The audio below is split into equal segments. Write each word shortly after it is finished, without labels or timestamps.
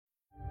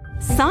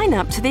Sign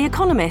up to The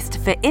Economist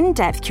for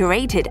in-depth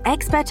curated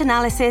expert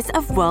analysis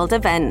of world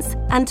events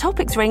and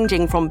topics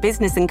ranging from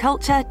business and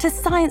culture to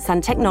science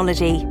and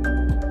technology.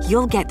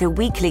 You'll get the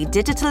weekly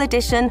digital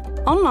edition,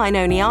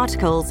 online-only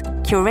articles,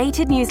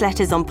 curated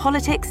newsletters on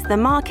politics, the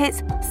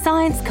markets,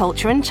 science,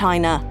 culture and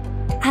China,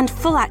 and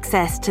full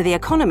access to The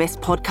Economist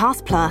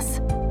Podcast Plus.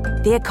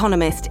 The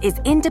Economist is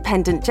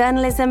independent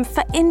journalism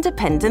for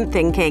independent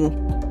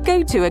thinking.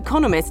 Go to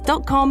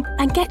economist.com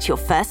and get your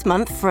first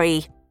month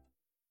free.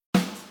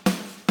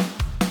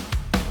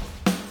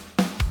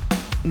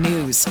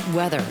 News,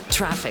 weather,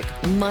 traffic,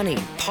 money,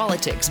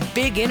 politics,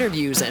 big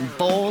interviews, and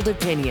bold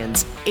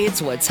opinions. It's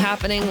what's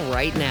happening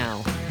right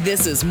now.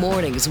 This is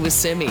Mornings with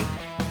Simi.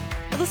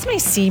 Well, this may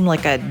seem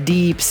like a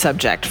deep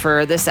subject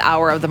for this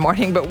hour of the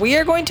morning, but we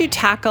are going to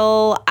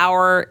tackle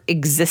our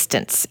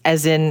existence,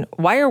 as in,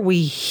 why are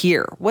we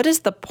here? What is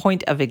the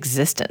point of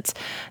existence?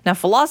 Now,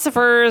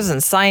 philosophers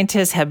and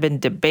scientists have been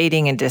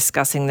debating and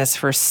discussing this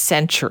for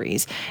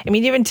centuries. I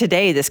mean, even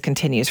today, this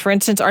continues. For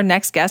instance, our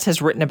next guest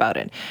has written about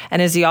it and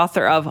is the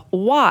author of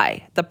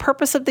Why? The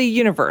Purpose of the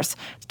Universe.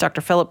 It's Dr.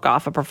 Philip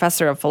Goff, a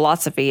professor of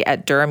philosophy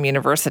at Durham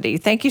University.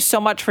 Thank you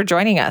so much for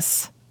joining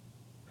us.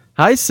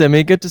 Hi,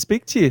 Simi. Good to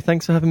speak to you.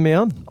 Thanks for having me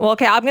on. Well,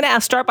 okay, I'm going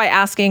to start by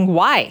asking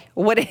why?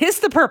 What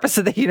is the purpose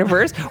of the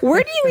universe?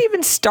 Where do you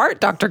even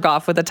start, Dr.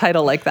 Goff, with a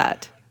title like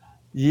that?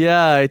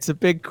 Yeah, it's a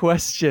big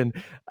question.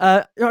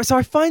 So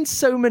I find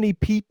so many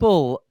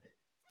people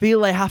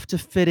feel they have to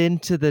fit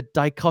into the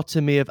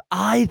dichotomy of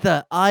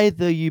either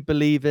you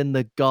believe in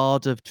the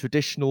God of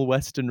traditional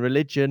Western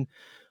religion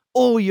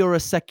or you're a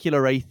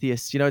secular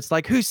atheist. You know, it's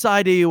like, whose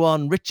side are you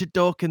on, Richard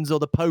Dawkins or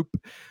the Pope?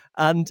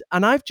 And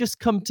I've just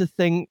come to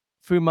think,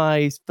 through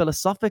my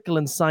philosophical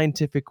and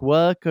scientific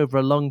work over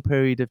a long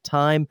period of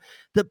time,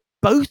 that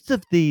both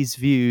of these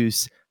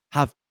views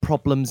have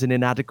problems and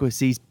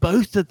inadequacies.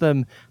 Both of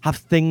them have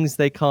things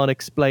they can't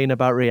explain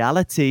about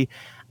reality.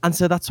 And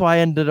so that's why I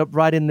ended up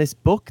writing this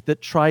book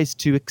that tries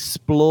to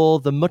explore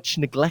the much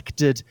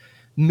neglected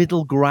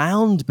middle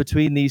ground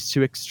between these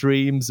two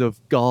extremes of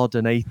God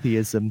and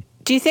atheism.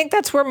 Do you think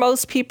that's where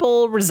most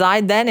people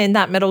reside then, in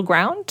that middle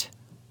ground?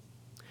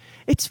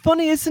 It's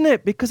funny, isn't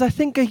it? Because I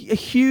think a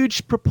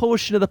huge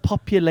proportion of the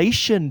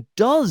population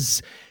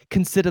does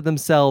consider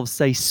themselves,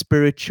 say,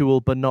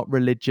 spiritual but not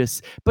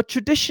religious. But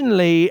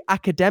traditionally,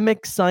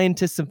 academics,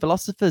 scientists and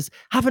philosophers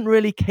haven't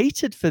really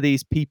catered for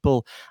these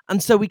people.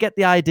 And so we get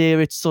the idea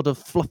it's sort of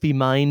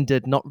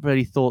fluffy-minded, not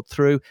really thought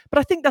through. But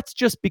I think that's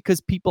just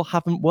because people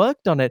haven't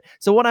worked on it.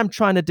 So what I'm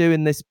trying to do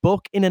in this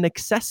book, in an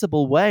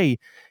accessible way,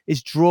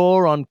 is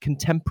draw on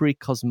contemporary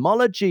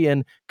cosmology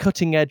and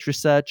cutting-edge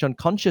research on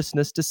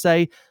consciousness to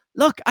say,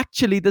 look,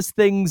 actually, there's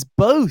things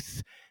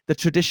both the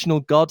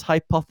traditional God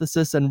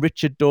hypothesis and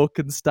Richard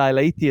Dawkins style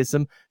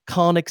atheism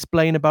can't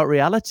explain about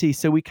reality.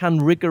 So we can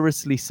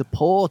rigorously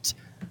support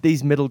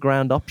these middle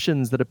ground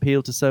options that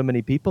appeal to so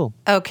many people.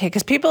 Okay,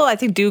 because people, I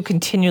think, do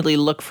continually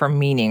look for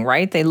meaning,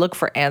 right? They look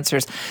for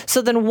answers.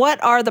 So then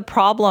what are the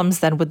problems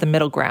then with the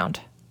middle ground?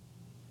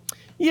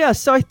 Yeah,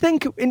 so I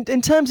think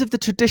in terms of the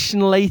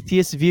traditional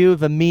atheist view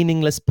of a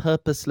meaningless,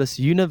 purposeless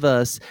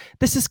universe,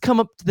 this has come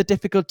up to the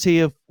difficulty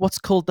of what's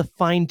called the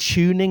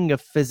fine-tuning of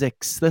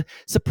physics, the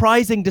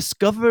surprising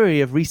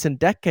discovery of recent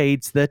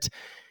decades that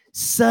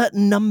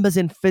certain numbers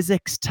in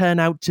physics turn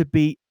out to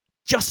be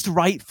just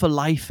right for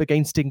life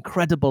against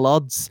incredible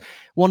odds.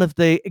 One of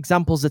the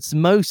examples that's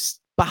most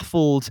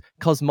baffled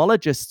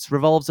cosmologists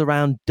revolves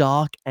around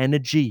dark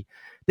energy.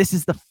 This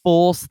is the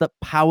force that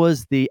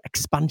powers the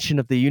expansion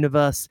of the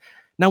universe.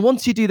 Now,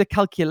 once you do the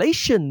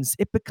calculations,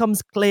 it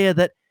becomes clear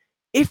that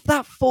if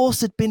that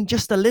force had been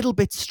just a little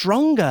bit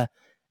stronger,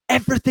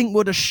 everything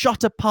would have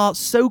shot apart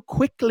so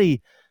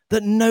quickly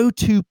that no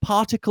two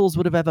particles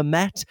would have ever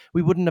met.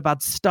 We wouldn't have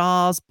had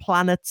stars,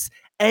 planets,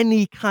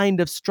 any kind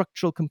of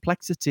structural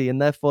complexity,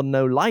 and therefore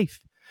no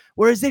life.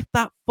 Whereas if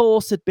that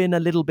force had been a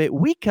little bit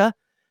weaker,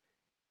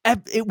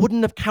 it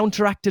wouldn't have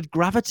counteracted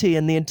gravity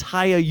and the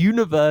entire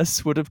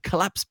universe would have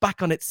collapsed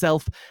back on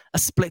itself a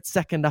split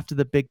second after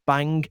the Big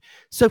Bang.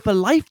 So for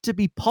life to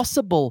be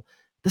possible,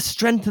 the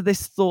strength of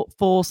this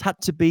force had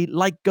to be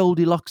like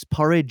Goldilocks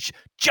porridge,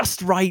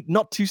 just right,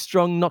 not too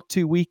strong, not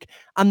too weak.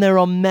 And there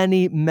are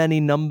many, many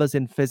numbers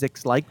in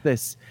physics like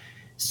this.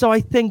 So I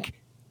think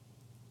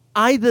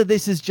either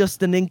this is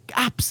just an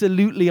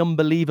absolutely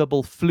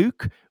unbelievable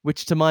fluke,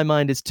 which to my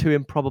mind is too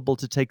improbable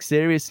to take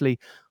seriously,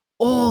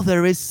 or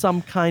there is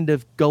some kind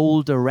of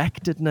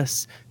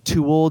goal-directedness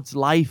towards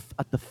life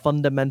at the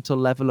fundamental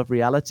level of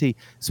reality.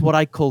 It's what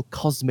I call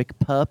cosmic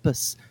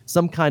purpose,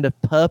 some kind of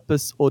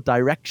purpose or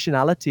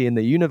directionality in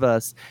the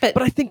universe.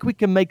 But I think we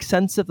can make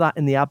sense of that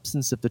in the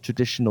absence of the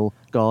traditional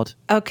God.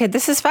 Okay,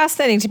 this is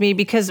fascinating to me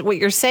because what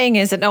you're saying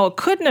is that, no, it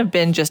couldn't have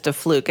been just a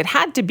fluke. It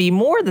had to be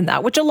more than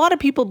that, which a lot of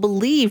people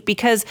believe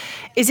because,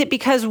 is it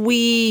because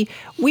we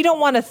don't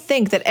want to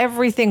think that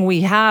everything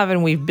we have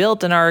and we've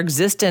built in our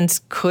existence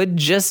could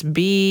just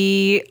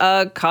be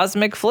a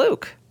cosmic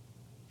fluke?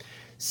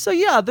 So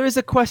yeah, there is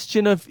a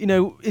question of,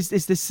 is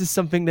this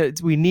something that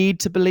we need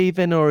to believe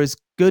in, or is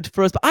good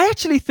for us. But I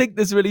actually think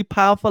there's really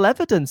powerful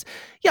evidence.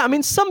 Yeah, I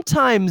mean,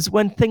 sometimes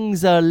when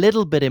things are a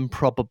little bit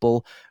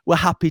improbable, we're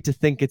happy to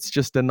think it's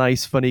just a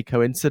nice, funny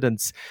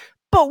coincidence.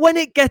 But when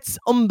it gets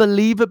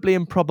unbelievably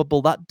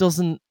improbable, that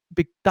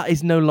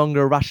is no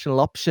longer a rational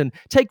option.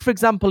 Take, for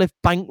example, if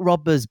bank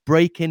robbers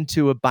break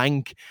into a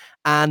bank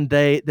and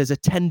there's a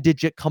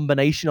 10-digit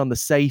combination on the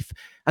safe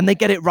and they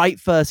get it right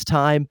first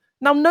time.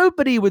 Now,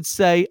 nobody would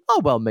say,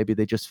 oh, well, maybe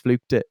they just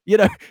fluked it,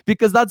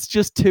 because that's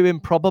just too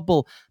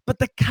improbable. But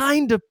the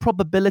kind of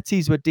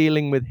probabilities we're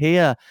dealing with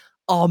here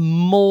are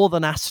more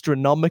than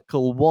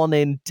astronomical, 1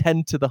 in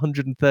 10 to the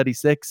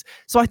 136.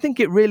 So I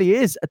think it really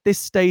is, at this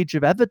stage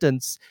of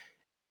evidence,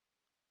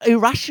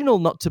 irrational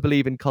not to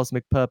believe in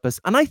cosmic purpose.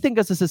 And I think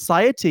as a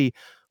society,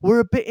 we're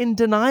a bit in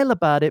denial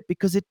about it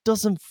because it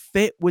doesn't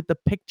fit with the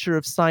picture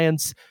of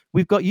science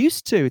we've got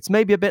used to. It's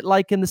maybe a bit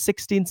like in the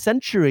 16th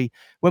century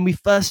when we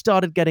first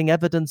started getting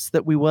evidence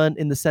that we weren't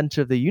in the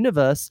center of the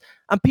universe,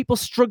 and people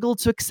struggled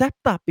to accept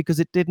that because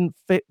it didn't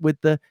fit with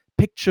the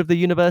picture of the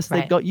universe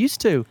they got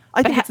used to.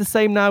 I think it's the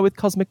same now with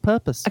cosmic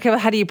purpose. Okay, well,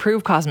 how do you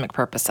prove cosmic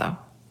purpose, though?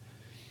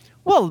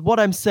 Well, what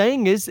I'm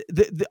saying is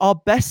that our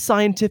best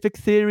scientific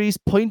theories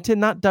point in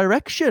that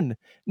direction.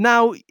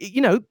 Now,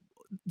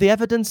 the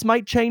evidence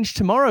might change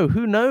tomorrow.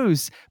 Who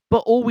knows?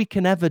 But all we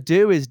can ever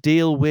do is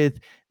deal with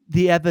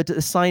the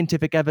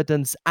scientific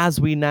evidence as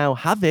we now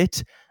have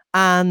it.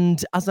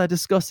 And as I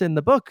discuss in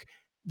the book,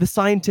 the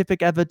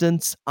scientific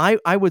evidence,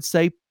 I would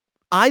say,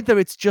 either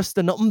it's just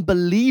an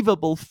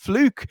unbelievable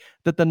fluke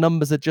that the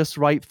numbers are just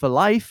right for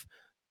life,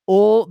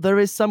 or there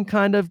is some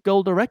kind of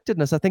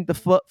goal-directedness. I think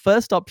the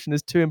first option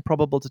is too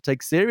improbable to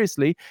take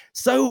seriously.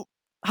 So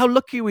how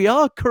lucky we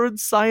are. Current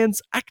science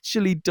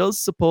actually does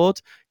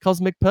support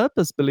cosmic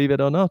purpose, believe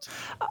it or not.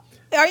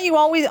 Are you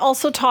always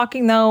also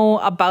talking, though,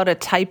 about a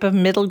type of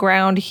middle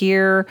ground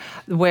here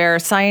where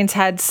science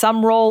had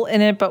some role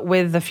in it, but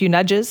with a few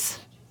nudges?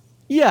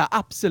 Yeah,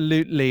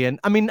 absolutely. And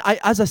I mean,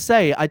 as I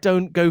say, I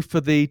don't go for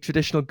the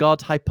traditional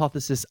God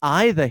hypothesis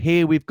either.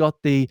 Here we've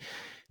got the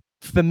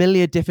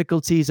familiar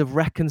difficulties of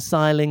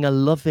reconciling a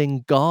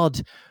loving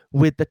God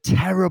with the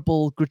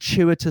terrible,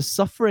 gratuitous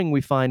suffering we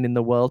find in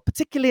the world,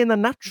 particularly in the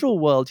natural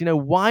world.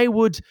 Why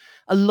would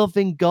a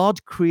loving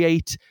God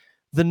create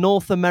the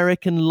North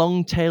American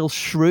long-tailed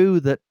shrew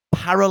that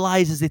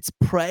paralyzes its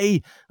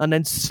prey and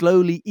then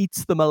slowly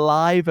eats them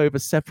alive over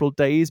several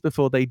days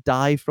before they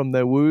die from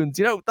their wounds?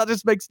 That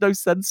just makes no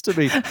sense to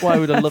me. Why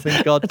would a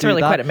loving God do that? It's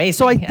really quite amazing.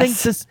 So I think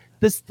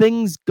there's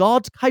things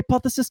God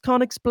hypothesis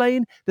can't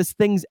explain. There's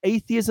things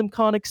atheism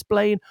can't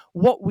explain.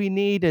 What we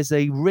need is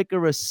a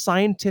rigorous,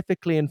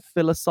 scientifically and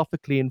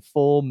philosophically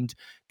informed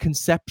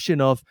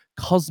conception of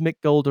cosmic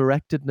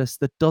goal-directedness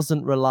that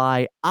doesn't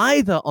rely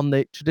either on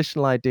the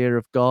traditional idea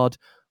of God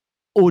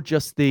or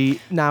just the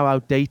now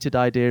outdated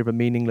idea of a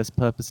meaningless,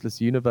 purposeless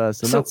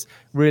universe. And that's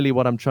really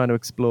what I'm trying to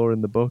explore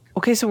in the book.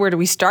 Okay, so where do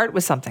we start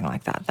with something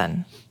like that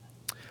then?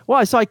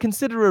 Well, so I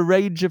consider a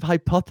range of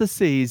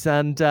hypotheses.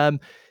 And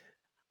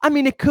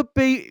it could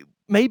be,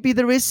 maybe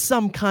there is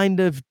some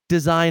kind of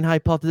design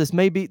hypothesis.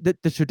 Maybe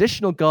the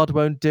traditional God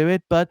won't do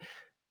it, but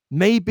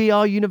maybe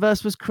our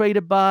universe was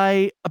created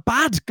by a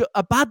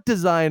bad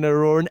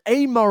designer, or an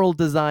amoral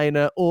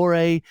designer, or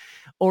a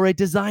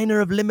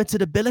designer of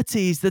limited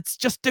abilities that's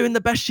just doing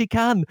the best she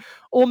can.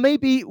 Or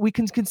maybe we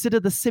can consider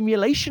the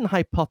simulation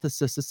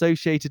hypothesis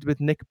associated with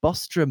Nick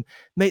Bostrom,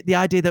 the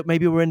idea that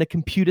maybe we're in a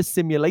computer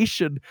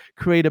simulation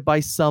created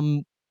by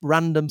some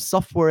random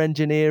software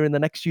engineer in the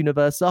next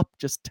universe up,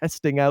 just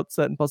testing out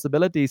certain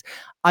possibilities.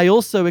 I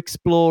also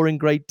explore in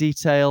great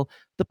detail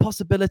the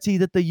possibility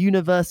that the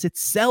universe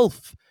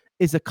itself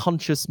is a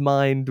conscious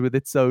mind with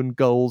its own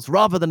goals,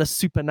 rather than a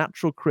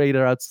supernatural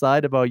creator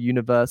outside of our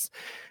universe.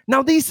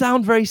 Now, these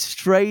sound very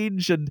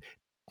strange and,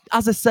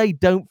 as I say,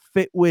 don't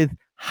fit with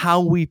how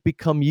we've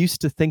become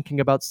used to thinking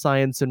about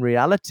science and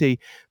reality.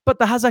 But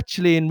there has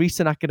actually, in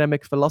recent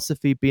academic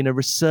philosophy, been a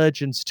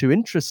resurgence to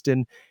interest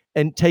in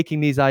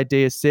taking these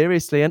ideas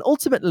seriously. And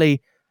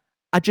ultimately,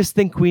 I just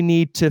think we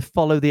need to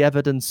follow the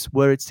evidence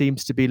where it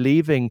seems to be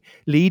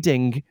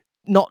leading,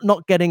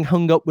 not getting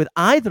hung up with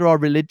either our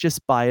religious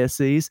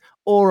biases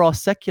or our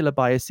secular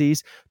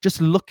biases,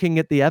 just looking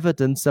at the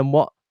evidence and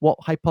what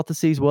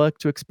hypotheses work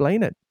to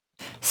explain it.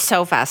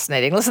 So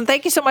fascinating. Listen,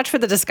 thank you so much for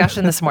the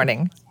discussion this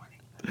morning.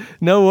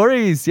 No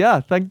worries. Yeah,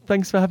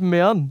 thanks for having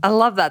me on. I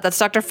love that. That's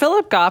Dr.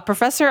 Philip Goff,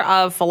 professor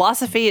of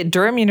philosophy at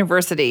Durham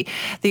University,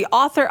 the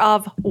author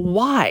of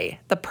Why?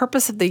 The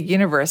Purpose of the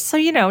Universe. So,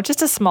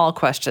 just a small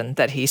question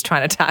that he's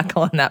trying to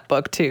tackle in that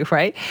book too,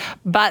 right?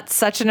 But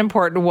such an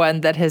important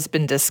one that has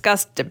been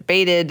discussed,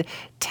 debated,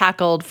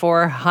 tackled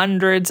for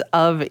hundreds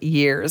of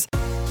years.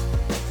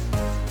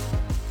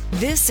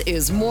 This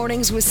is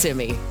Mornings with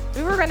Simi.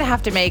 We were going to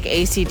have to make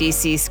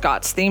AC/DC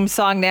Scott's theme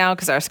song now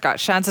because our Scott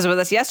Shantz is with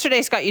us.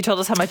 Yesterday, Scott, you told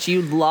us how much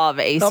you love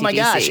AC/DC. Oh my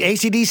gosh,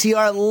 AC/DC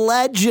are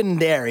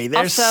legendary.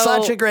 They're Also,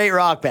 such a great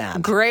rock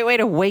band. Great way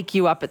to wake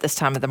you up at this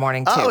time of the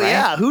morning, too, Oh right?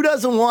 yeah, who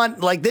doesn't want,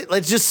 like,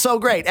 it's just so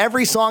great.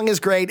 Every song is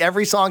great.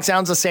 Every song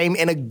sounds the same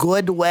in a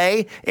good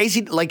way.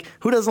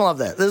 Who doesn't love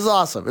that? This is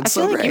awesome. It's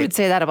I feel so like great. you would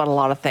say that about a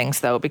lot of things,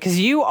 though, because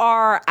you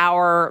are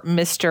our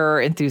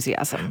Mr.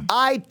 Enthusiasm.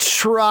 I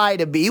try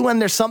to be when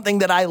there's something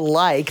that I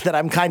like that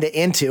I'm kind of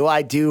into.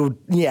 I do,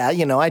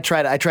 I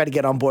try to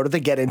get on board with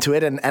it, get into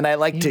it, and I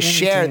like to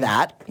share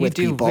that with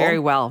you do people. very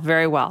well,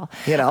 very well.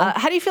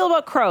 How do you feel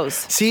about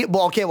crows? See,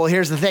 well,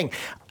 here's the thing.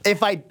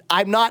 If I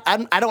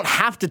don't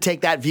have to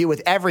take that view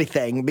with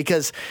everything,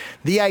 because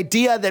the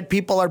idea that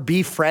people are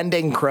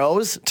befriending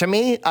crows, to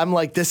me, I'm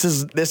like, this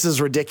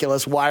is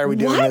ridiculous. Why are we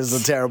doing this?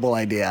 It's a terrible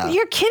idea.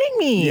 You're kidding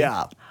me.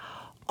 Yeah.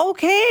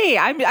 Okay,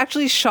 I'm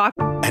actually shocked.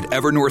 At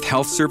Evernorth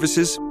Health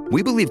Services,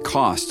 we believe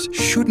costs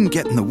shouldn't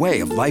get in the way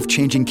of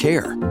life-changing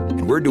care,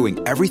 and we're doing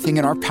everything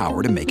in our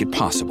power to make it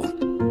possible.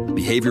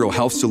 Behavioral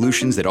health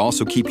solutions that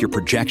also keep your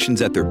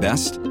projections at their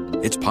best?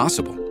 It's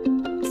possible.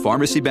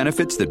 Pharmacy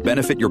benefits that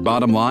benefit your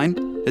bottom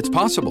line? It's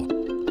possible.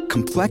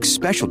 Complex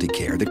specialty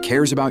care that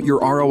cares about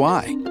your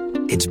ROI?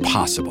 It's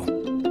possible.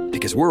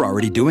 Because we're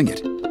already doing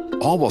it.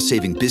 All while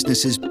saving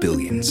businesses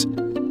billions.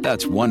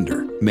 That's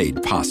Wonder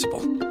made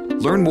possible.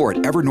 Learn more at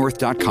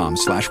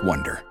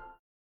evernorth.com/wonder.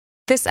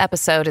 This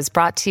episode is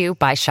brought to you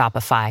by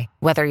Shopify.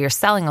 Whether you're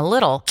selling a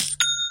little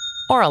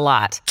or a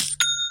lot,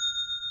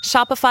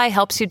 Shopify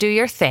helps you do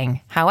your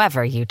thing,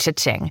 however you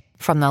cha-ching.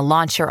 From the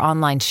launch your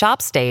online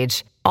shop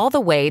stage, all the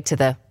way to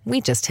the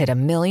we just hit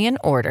 1 million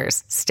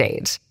orders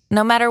stage.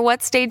 No matter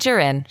what stage you're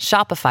in,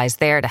 Shopify's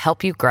there to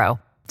help you grow.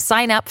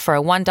 Sign up for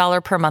a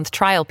 $1 per month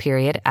trial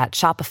period at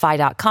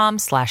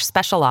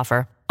shopify.com/special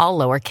offer, all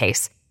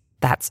lowercase.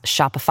 That's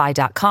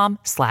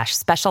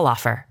shopify.com/special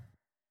offer.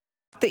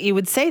 That you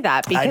would say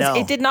that, because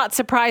it did not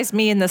surprise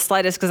me in the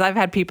slightest, because I've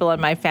had people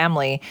in my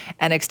family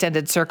and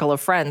extended circle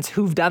of friends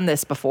who've done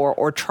this before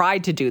or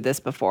tried to do this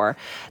before.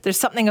 There's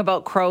something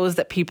about crows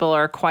that people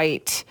are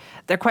quite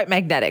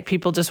magnetic.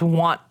 People just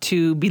want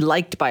to be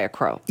liked by a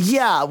crow.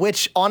 Yeah,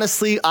 which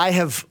honestly I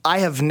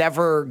have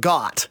never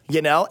got,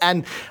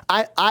 and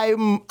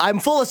I'm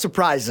full of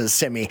surprises,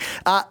 Simi.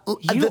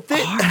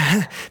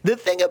 The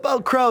thing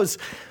about crows,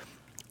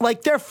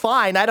 like, they're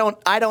fine. I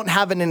don't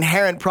have an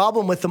inherent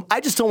problem with them. I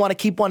just don't want to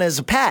keep one as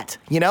a pet.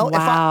 Wow.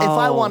 If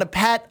I want a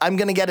pet, I'm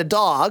going to get a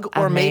dog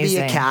or maybe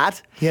a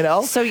cat.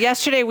 So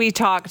yesterday we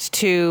talked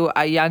to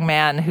a young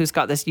man who's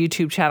got this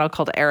YouTube channel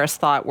called Eris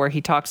Thought, where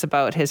he talks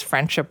about his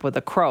friendship with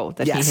a crow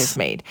that he has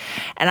made.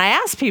 And I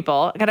asked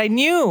people, and I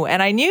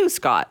knew,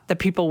 Scott, that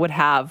people would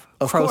have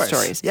crow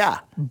stories. Yeah.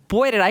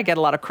 Boy, did I get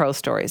a lot of crow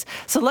stories.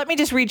 So let me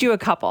just read you a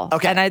couple.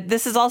 Okay. And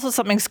this is also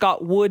something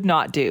Scott would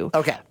not do.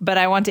 Okay. But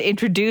I want to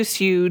introduce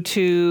you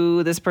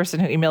to this person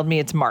who emailed me.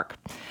 It's Mark.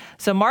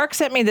 So Mark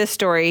sent me this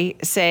story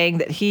saying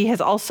that he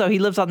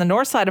lives on the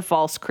north side of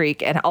Falls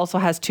Creek and also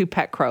has 2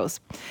 pet crows.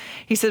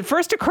 He said,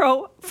 first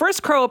crow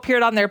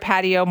appeared on their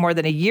patio more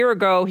than a year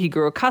ago. He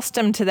grew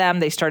accustomed to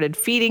them. They started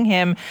feeding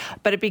him,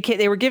 but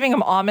they were giving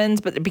him almonds,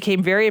 but it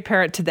became very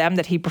apparent to them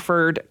that he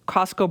preferred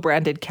Costco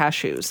branded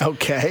cashews.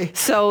 Okay.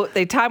 So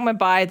time went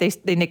by.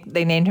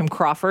 They named him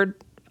Crawford.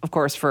 Of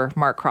course, for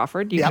Mark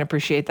Crawford. You can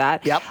appreciate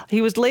that. Yep.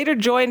 He was later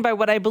joined by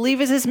what I believe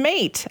is his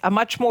mate, a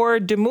much more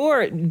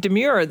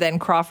demure than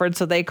Crawford,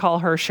 so they call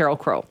her Sheryl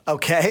Crow.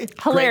 Okay.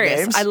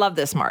 Hilarious. I love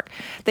this, Mark.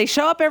 They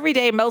show up every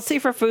day, mostly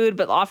for food,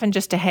 but often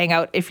just to hang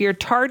out. If you're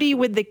tardy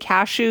with the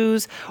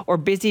cashews or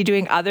busy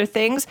doing other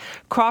things,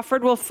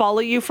 Crawford will follow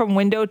you from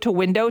window to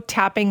window,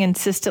 tapping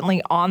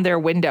insistently on their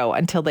window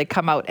until they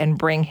come out and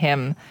bring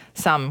him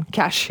some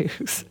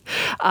cashews.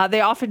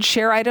 They often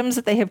share items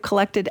that they have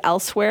collected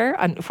elsewhere.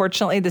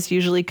 Unfortunately, this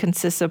usually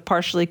consists of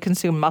partially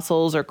consumed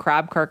mussels or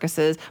crab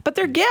carcasses, but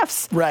they're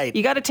gifts. Right.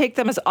 You got to take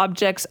them as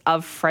objects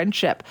of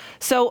friendship.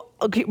 So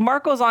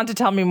Mark goes on to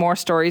tell me more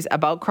stories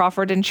about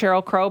Crawford and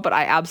Sheryl Crow, but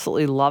I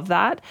absolutely love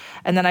that.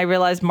 And then I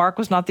realized Mark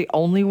was not the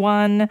only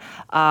one.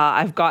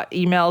 I've got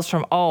emails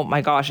from, oh my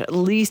gosh, at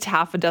least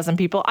half a dozen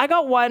people. I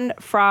got one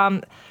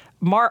from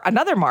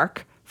another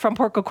Mark from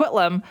Port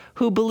Coquitlam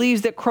who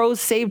believes that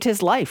crows saved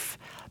his life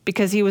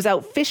because he was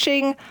out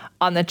fishing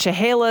on the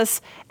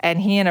Chehalis,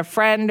 and he and a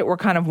friend were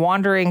kind of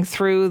wandering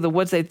through the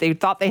woods. They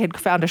thought they had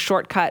found a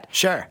shortcut.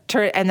 Sure.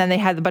 And then they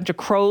had a bunch of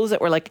crows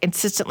that were like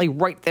insistently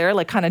right there,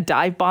 like kind of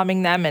dive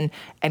bombing them and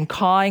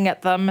cawing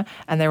at them.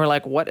 And they were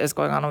like, what is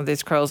going on with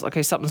these crows?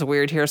 Okay, something's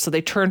weird here. So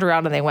they turned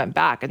around and they went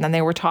back. And then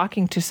they were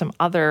talking to some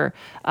other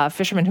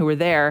fishermen who were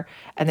there,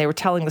 and they were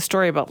telling the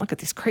story about, look at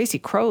these crazy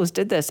crows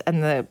did this.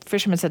 And the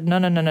fisherman said,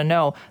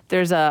 no.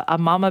 There's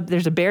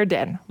there's a bear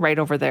den right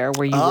over there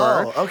where you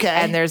were. Oh, okay.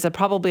 And there's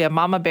probably a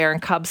mama bear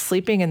and cubs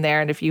sleeping in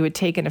there. And if you had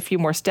taken a few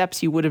more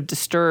steps, you would have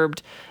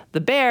disturbed the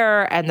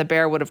bear, and the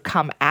bear would have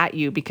come at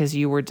you because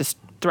you were just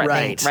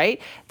threatening,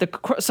 right?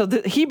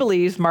 He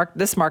believes Mark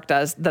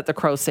does that the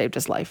crow saved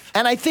his life.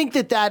 And I think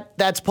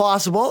that's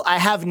possible. I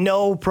have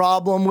no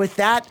problem with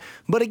that.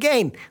 But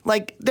again,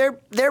 like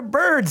they're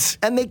birds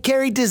and they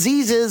carry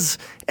diseases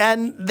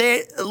and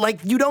they like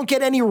you don't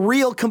get any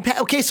real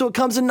okay, so it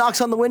comes and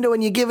knocks on the window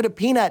and you give it a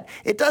peanut.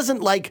 It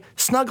doesn't like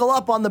snuggle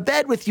up on the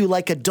bed with you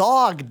like a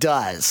dog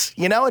does.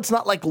 You know, it's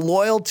not like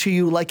loyal to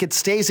you, like it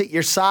stays at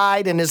your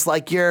side and is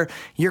like your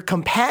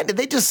companion.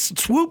 They just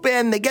swoop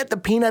in, they get the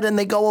peanut and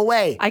they go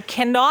away. I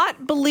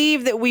cannot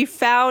believe that we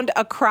found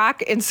a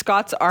crack in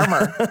Scott's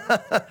armor.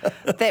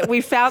 That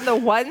we found the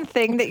one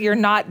thing that you're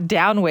not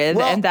down with,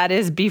 and that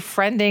is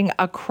befriending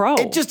a crow.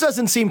 It just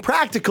doesn't seem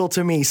practical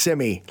to me,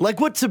 Simi. Like,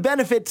 what's the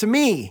benefit to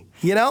me?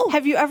 You know?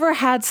 Have you ever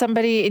had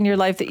somebody in your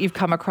life that you've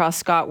come across,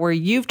 Scott, where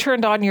you've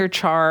turned on your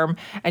charm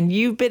and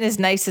you've been as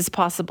nice as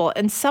possible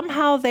and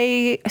somehow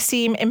they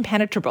seem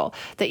impenetrable,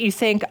 that you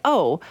think,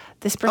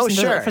 this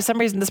person, for some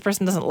reason, this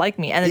person doesn't like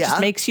me. And it just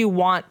makes you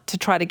want to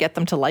try to get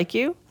them to like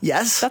you?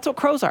 Yes. That's what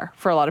crows are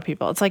for a lot of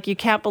people. It's like you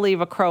can't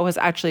believe a crow has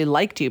actually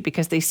liked you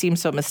because they seem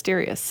so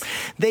mysterious.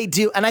 They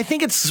do. And I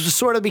think it's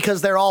sort of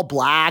because they're all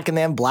black and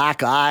they have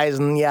black eyes.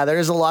 And there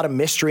is a lot of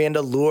mystery and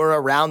allure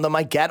around them.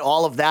 I get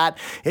all of that.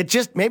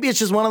 Maybe it's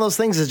just one of those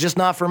things that's just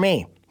not for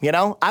me. You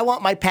know, I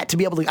want my pet to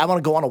be able to, I want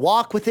to go on a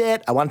walk with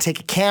it. I want to take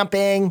it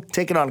camping,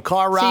 take it on a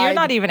car ride. So you're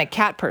not even a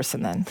cat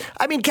person then?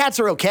 I mean, cats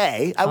are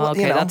okay. That's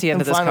the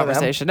end of this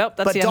conversation. Nope,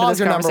 that's the end of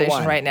this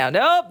conversation right now.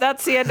 Nope,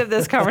 that's the end of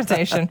this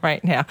conversation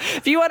right now.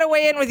 If you want to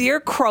weigh in with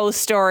your crow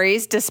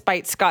stories,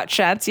 despite Scott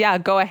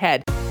Shantz, go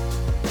ahead.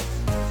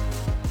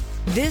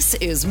 This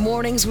is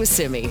Mornings with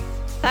Simi.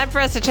 Time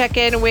for us to check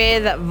in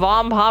with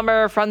Vaughn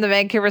Palmer from the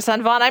Vancouver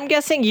Sun. Vaughn, I'm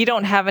guessing you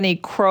don't have any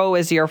crow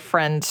as your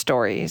friend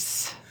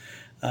stories.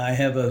 I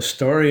have a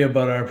story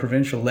about our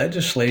provincial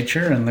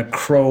legislature and the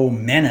crow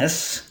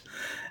menace.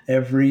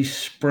 Every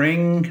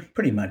spring,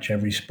 pretty much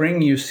every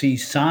spring, you see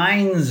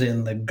signs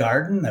in the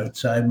garden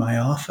outside my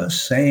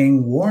office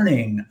saying,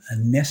 warning, a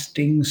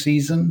nesting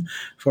season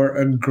for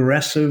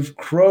aggressive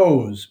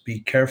crows. Be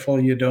careful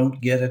you don't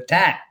get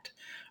attacked.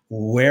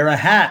 Wear a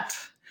hat.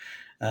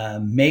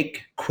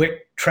 Make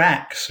quick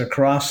tracks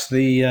across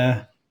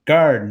the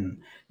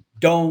garden.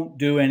 Don't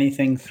do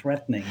anything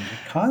threatening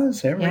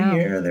because every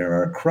year there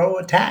are crow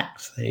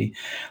attacks.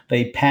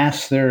 They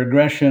pass their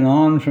aggression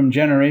on from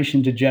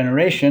generation to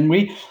generation.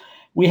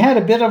 We had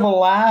a bit of a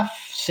laugh,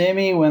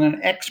 Simi, when an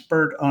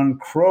expert on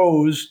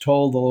crows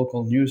told the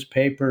local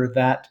newspaper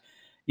that,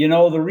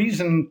 the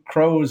reason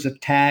crows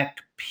attack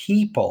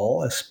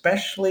people,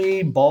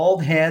 especially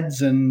bald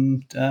heads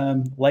and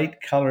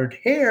light-colored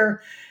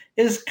hair,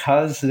 is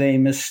because they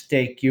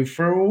mistake you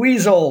for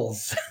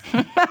weasels.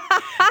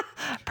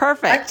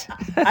 Perfect.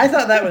 I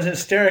thought that was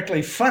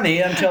hysterically funny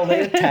until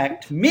they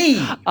attacked me.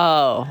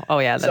 Oh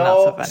yeah, that's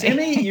not so funny.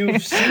 Simi,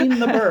 you've seen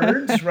The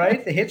Birds,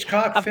 right? The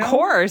Hitchcock film. Of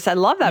course, I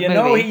love that movie. You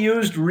know, he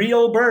used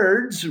real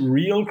birds,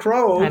 real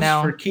crows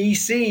for key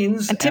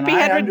scenes. And Tippi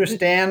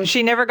Hedren,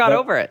 she never got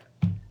over it.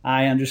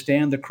 I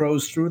understand the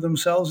crows threw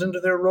themselves into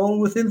their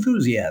role with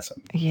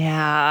enthusiasm.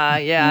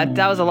 Yeah.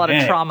 That was a lot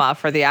of trauma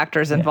for the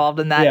actors involved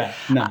in that. Yeah,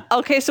 no.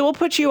 Okay, so we'll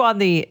put you on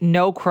the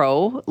no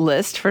crow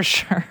list for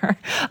sure.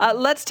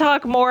 Let's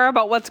talk more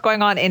about what's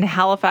going on in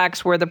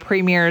Halifax where the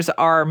premiers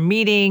are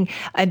meeting.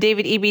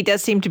 David Eby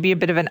does seem to be a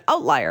bit of an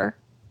outlier.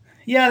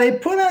 Yeah, they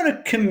put out a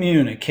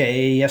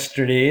communique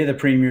yesterday, the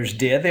premiers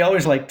did. They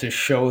always like to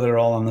show they're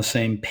all on the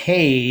same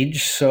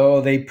page.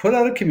 So they put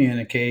out a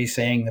communique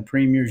saying the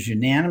premiers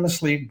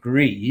unanimously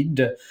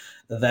agreed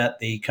that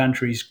the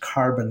country's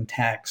carbon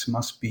tax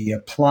must be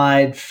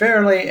applied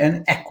fairly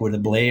and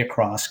equitably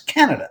across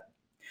Canada.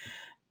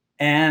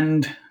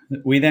 And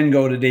we then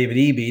go to David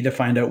Eby to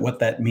find out what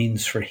that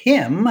means for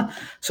him.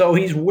 So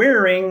he's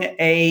wearing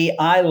a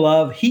I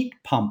Love Heat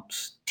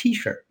Pumps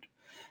t-shirt.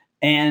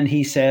 And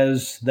he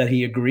says that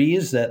he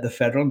agrees that the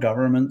federal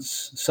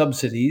government's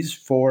subsidies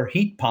for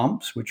heat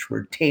pumps, which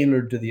were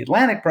tailored to the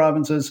Atlantic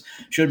provinces,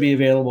 should be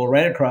available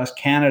right across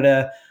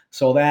Canada.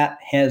 So that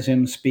has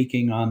him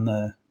speaking on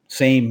the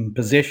same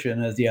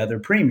position as the other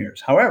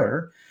premiers.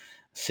 However,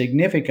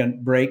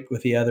 significant break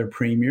with the other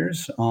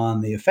premiers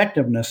on the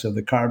effectiveness of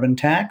the carbon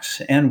tax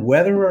and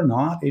whether or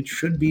not it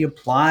should be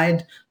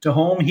applied to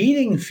home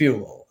heating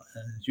fuel.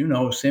 As you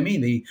know, Simi,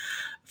 the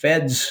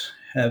feds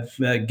have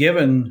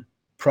given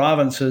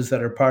provinces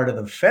that are part of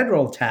the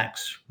federal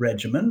tax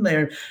regimen,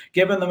 they're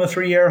giving them a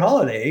 3-year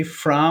holiday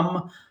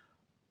from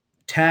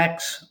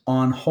tax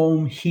on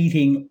home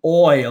heating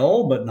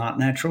oil, but not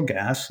natural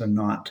gas and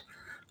not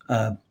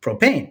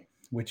propane,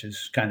 which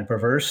is kind of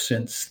perverse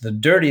since the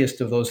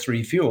dirtiest of those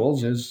three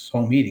fuels is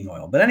home heating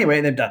oil. But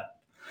anyway, they've done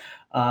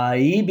it.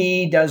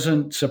 Eby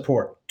doesn't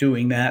support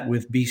doing that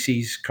with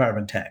BC's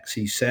carbon tax.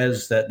 He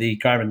says that the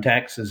carbon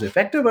tax is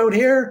effective out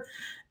here.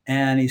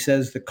 And he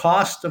says the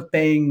cost of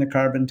paying the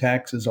carbon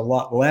tax is a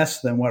lot less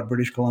than what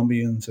British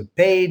Columbians have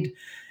paid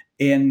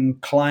in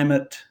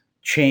climate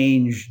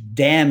change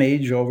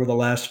damage over the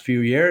last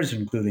few years,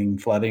 including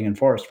flooding and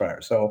forest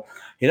fires. So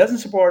he doesn't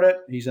support it.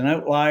 He's an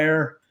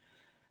outlier.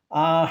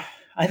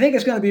 I think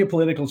it's going to be a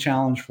political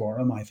challenge for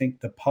him. I think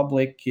the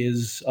public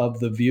is of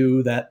the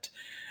view that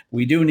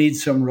we do need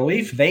some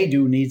relief. They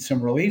do need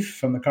some relief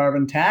from the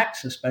carbon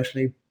tax,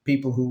 especially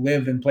people who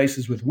live in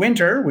places with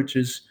winter, which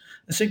is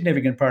a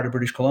significant part of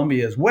British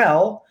Columbia as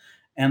well.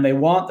 And they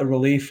want the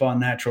relief on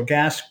natural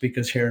gas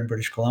because here in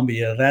British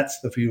Columbia, that's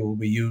the fuel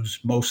we use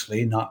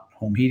mostly, not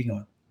home heating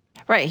oil.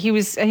 Right.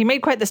 He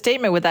made quite the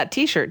statement with that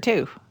T-shirt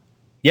too.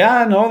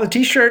 Yeah, no, the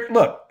T-shirt.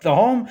 Look,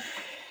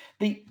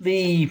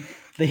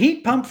 the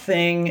heat pump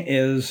thing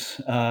is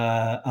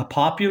a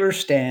popular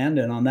stand,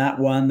 and on that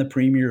one, the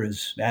Premier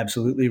is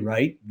absolutely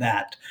right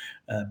that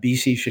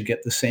BC should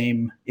get the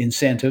same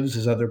incentives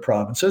as other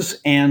provinces,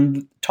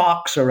 and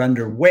talks are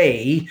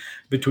underway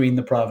between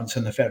the province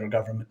and the federal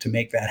government to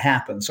make that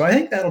happen. So I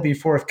think that'll be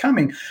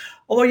forthcoming.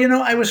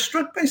 Although, I was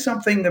struck by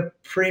something the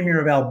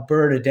Premier of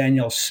Alberta,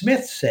 Danielle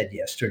Smith, said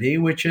yesterday,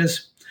 which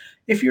is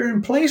if you're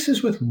in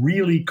places with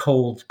really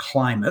cold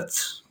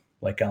climates,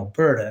 like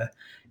Alberta,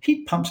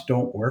 heat pumps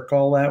don't work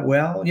all that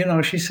well.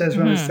 She says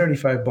when it's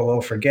 35 below,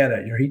 forget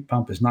it. Your heat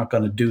pump is not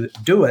going to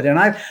do it.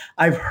 And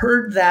I've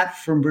heard that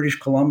from British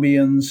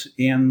Columbians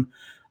in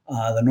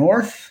the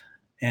north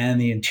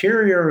and the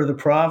interior of the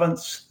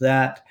province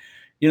that,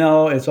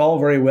 it's all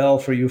very well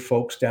for you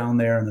folks down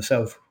there in the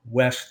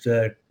southwest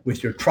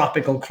with your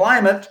tropical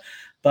climate,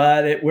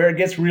 but where it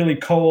gets really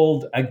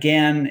cold,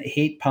 again,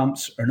 heat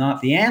pumps are not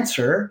the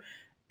answer.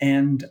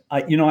 And,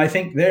 I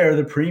think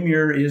the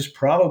Premier is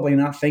probably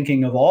not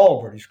thinking of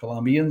all British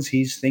Columbians.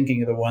 He's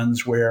thinking of the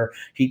ones where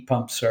heat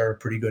pumps are a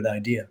pretty good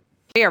idea.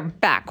 We are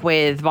back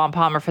with Vaughn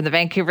Palmer from the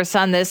Vancouver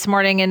Sun this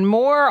morning, and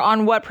more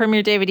on what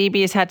Premier David Eby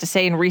has had to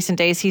say in recent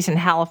days. He's in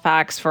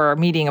Halifax for a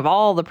meeting of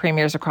all the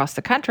premiers across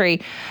the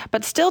country,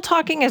 but still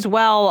talking as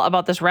well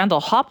about this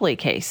Randall Hopley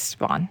case,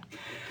 Vaughn.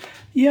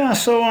 Yeah,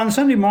 so on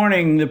Sunday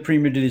morning, the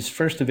Premier did his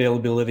first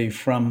availability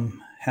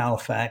from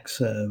Halifax,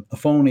 a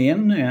phone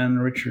in,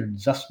 and Richard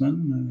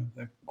Zussman,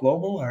 the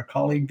Global, our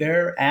colleague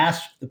there,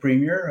 asked the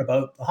Premier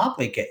about the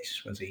Hopley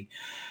case.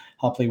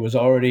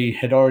 Hopley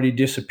had already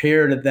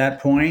disappeared at that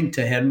point,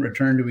 hadn't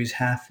returned to his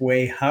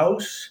halfway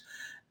house,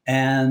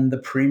 and the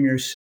Premier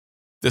said,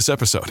 This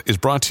episode is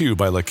brought to you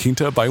by La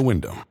Quinta by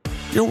Wyndham.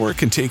 Your work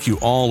can take you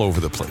all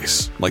over the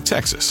place, like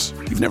Texas.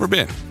 You've never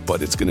been,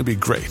 but it's going to be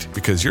great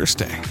because you're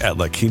staying at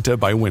La Quinta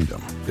by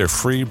Wyndham. Their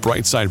free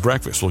Bright Side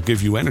breakfast will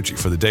give you energy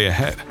for the day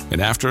ahead. And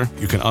after,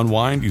 you can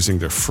unwind using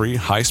their free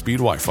high-speed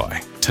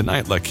Wi-Fi.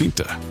 Tonight, La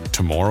Quinta.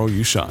 Tomorrow,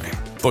 you shine.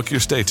 Book your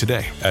stay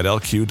today at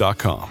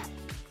lq.com.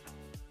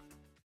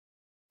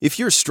 If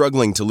you're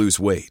struggling to lose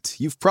weight,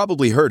 you've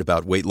probably heard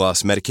about weight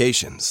loss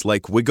medications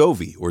like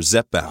Wegovy or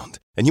Zepbound,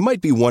 and you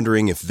might be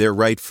wondering if they're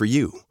right for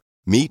you.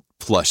 Meet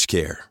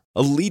PlushCare,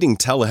 a leading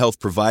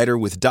telehealth provider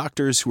with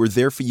doctors who are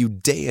there for you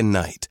day and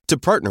night to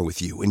partner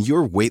with you in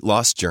your weight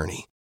loss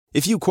journey.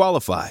 If you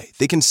qualify,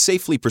 they can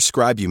safely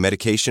prescribe you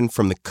medication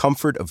from the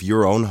comfort of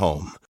your own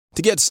home.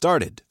 To get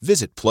started,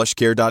 visit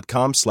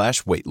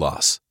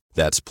plushcare.com/weightloss.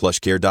 That's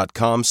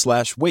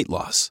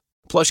plushcare.com/weightloss.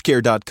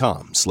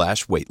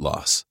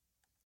 plushcare.com/weightloss.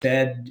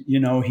 Said,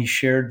 he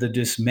shared the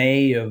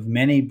dismay of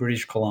many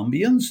British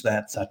Columbians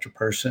that such a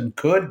person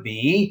could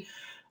be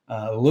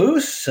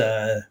loose,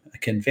 a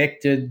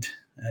convicted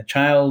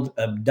child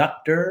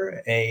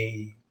abductor,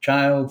 a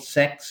child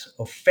sex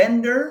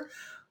offender,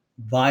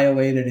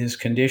 violated his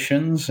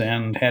conditions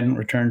and hadn't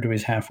returned to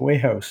his halfway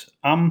house.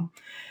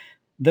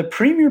 The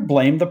Premier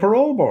blamed the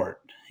parole board.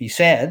 He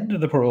said to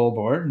the parole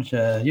board,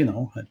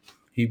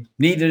 he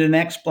needed an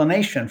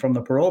explanation from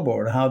the parole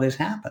board how this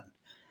happened.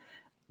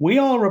 We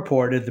all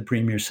reported the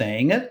Premier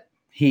saying it.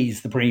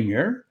 He's the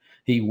Premier.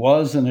 He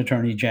was an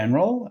Attorney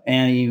General,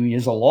 and he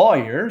is a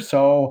lawyer.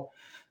 So,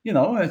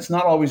 it's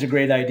not always a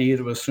great idea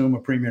to assume a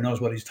Premier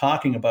knows what he's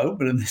talking about,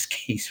 but in this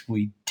case,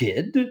 we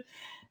did.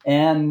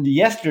 And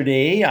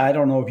yesterday, I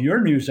don't know if your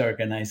news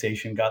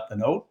organization got the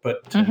note,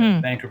 but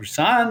Vancouver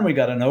Sun, we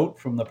got a note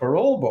from the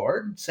parole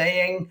board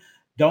saying,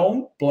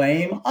 don't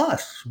blame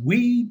us.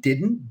 We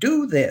didn't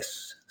do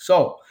this.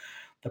 So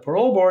the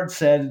parole board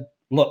said,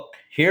 look,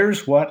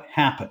 here's what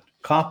happened.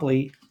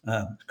 Hopley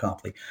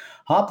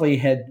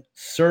had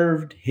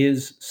served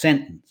his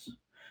sentence.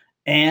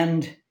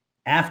 And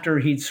after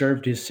he'd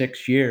served his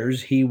 6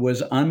 years, he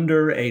was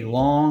under a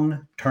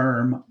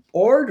long-term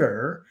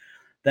order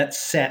that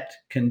set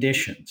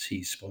conditions.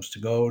 He's supposed to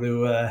go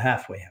to a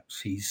halfway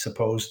house. He's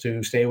supposed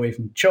to stay away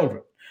from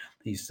children.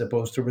 He's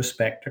supposed to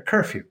respect a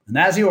curfew. And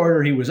that's the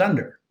order he was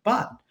under.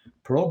 But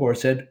parole board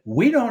said,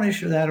 we don't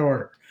issue that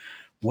order.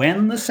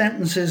 When the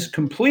sentence is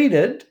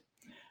completed,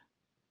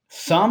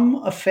 some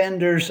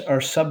offenders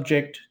are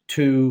subject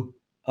to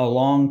a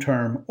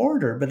long-term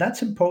order, but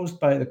that's imposed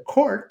by the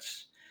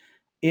courts.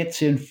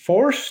 It's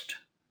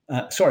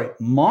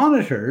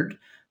monitored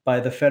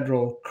by the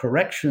Federal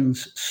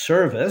Corrections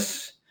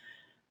Service.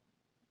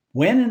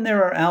 When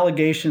there are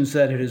allegations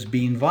that it has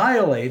been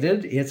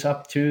violated, it's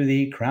up to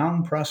the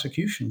Crown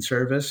Prosecution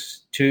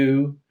Service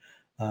to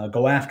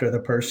go after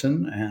the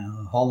person,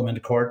 haul them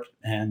into court,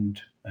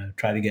 and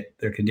try to get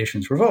their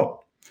conditions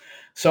revoked.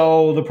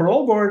 So the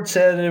parole board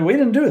said, we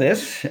didn't do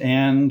this.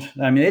 And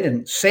I mean, they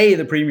didn't say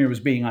the premier was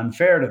being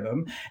unfair to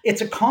them.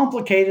 It's a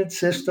complicated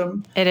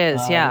system. It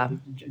is, yeah.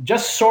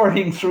 Just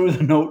sorting through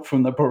the note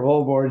from the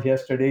parole board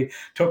yesterday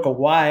took a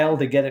while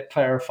to get it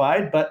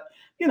clarified. But,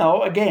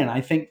 again,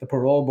 I think the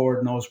parole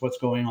board knows what's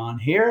going on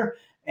here.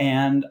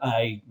 And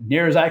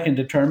near as I can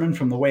determine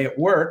from the way it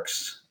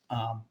works,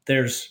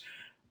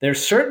 there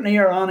certainly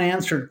are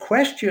unanswered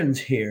questions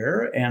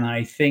here. And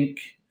I think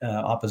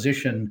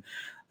opposition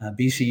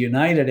BC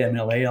United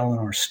MLA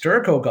Eleanor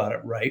Sturko got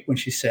it right when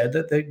she said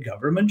that the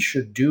government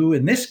should do,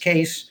 in this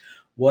case,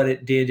 what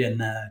it did in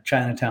the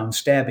Chinatown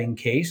stabbing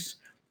case,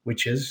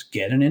 which is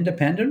get an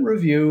independent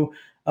review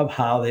of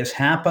how this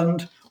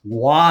happened,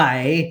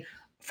 why,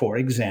 for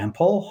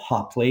example,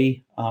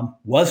 Hopley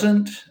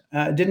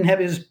didn't have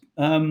his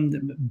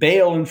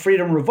bail and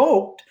freedom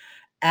revoked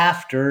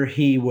after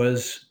he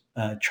was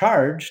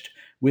charged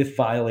with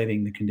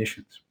violating the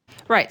conditions.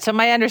 Right. So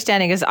my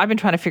understanding is, I've been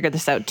trying to figure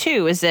this out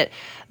too, is that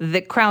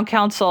the Crown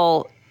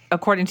Counsel,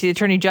 according to the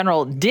Attorney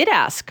General, did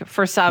ask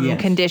for some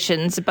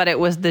conditions, but it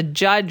was the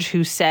judge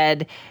who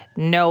said,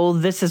 no,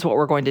 this is what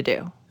we're going to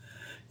do.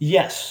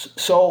 Yes.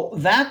 So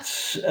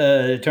that's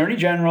Attorney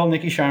General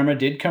Nikki Sharma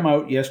did come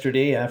out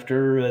yesterday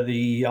after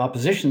the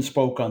opposition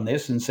spoke on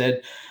this and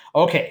said,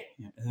 okay,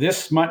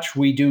 this much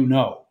we do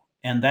know.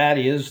 And that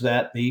is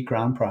that the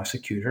Crown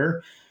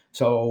prosecutor.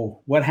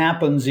 So what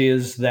happens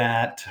is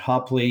that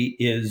Hopley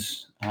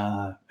is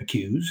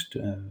accused,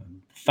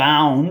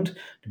 found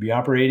to be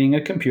operating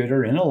a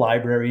computer in a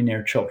library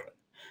near children.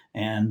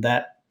 And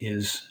that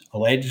is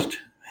alleged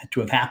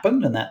to have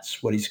happened, and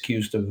that's what he's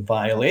accused of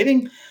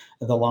violating,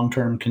 the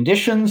long-term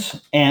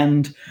conditions.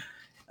 And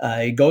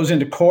he goes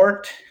into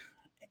court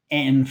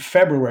in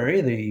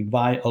February.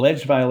 The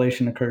alleged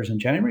violation occurs in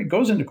January. He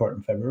goes into court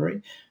in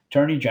February.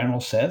 Attorney General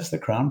says the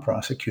Crown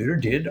prosecutor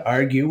did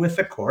argue with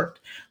the court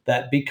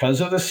that because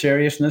of the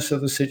seriousness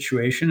of the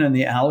situation and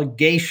the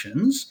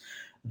allegations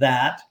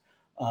that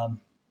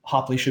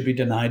Hopley should be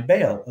denied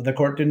bail. The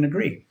court didn't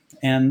agree.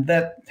 And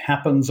that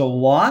happens a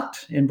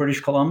lot in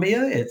British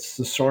Columbia. It's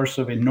the source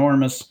of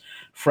enormous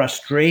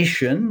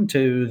frustration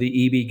to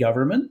the EB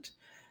government.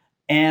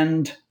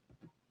 And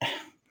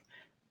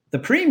the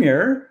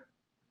Premier,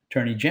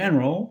 Attorney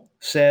General,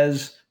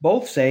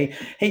 both say,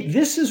 hey,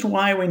 this is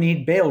why we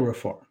need bail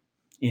reform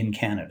in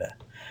Canada.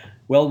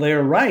 Well,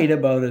 they're right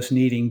about us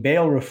needing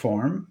bail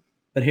reform,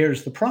 but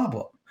here's the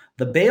problem.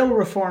 The bail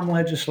reform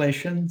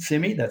legislation,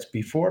 Simi, that's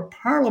before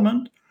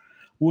Parliament,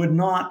 would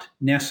not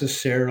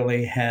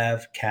necessarily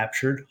have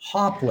captured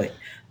Hopley.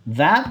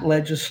 That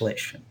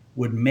legislation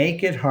would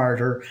make it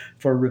harder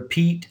for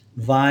repeat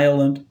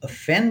violent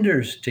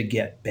offenders to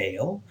get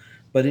bail,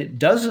 but it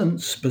doesn't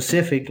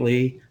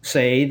specifically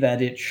say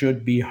that it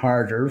should be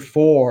harder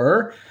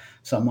for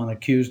someone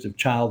accused of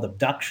child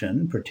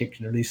abduction,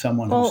 particularly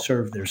someone who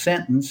served their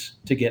sentence,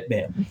 to get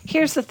bail.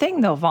 Here's the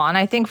thing, though, Vaughn.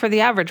 I think for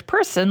the average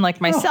person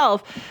like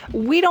myself,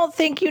 we don't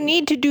think you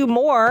need to do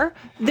more.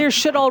 There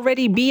should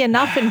already be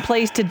enough in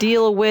place to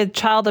deal with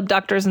child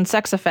abductors and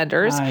sex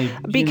offenders,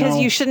 because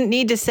you shouldn't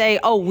need to say,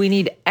 we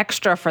need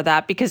extra for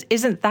that, because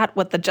isn't that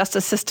what the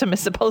justice system is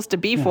supposed to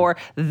be for?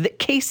 The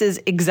cases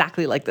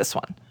exactly like this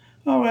one.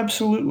 Oh,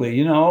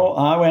 absolutely.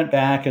 I went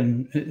back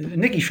and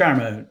Nikki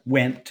Sharma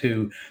went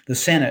to the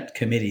Senate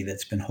committee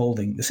that's been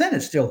holding, the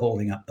Senate's still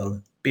holding up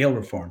the bail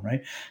reform,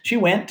 right? She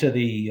went to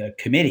the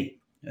committee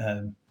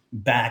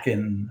back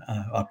in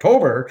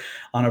October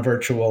on a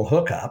virtual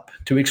hookup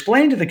to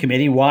explain to the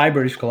committee why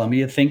British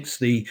Columbia thinks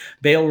the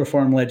bail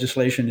reform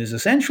legislation is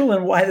essential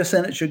and why the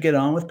Senate should get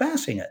on with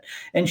passing it.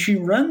 And she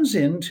runs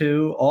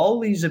into all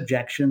these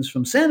objections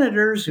from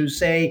senators who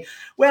say,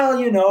 well,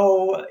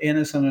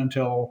 innocent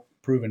until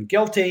proven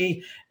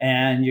guilty,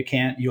 and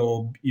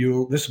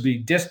this will be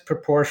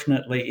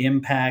disproportionately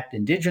impact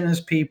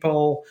Indigenous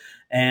people,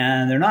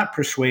 and they're not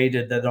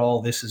persuaded that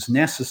all this is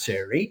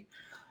necessary.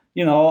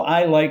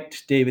 I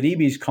liked David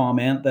Eby's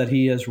comment that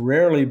he has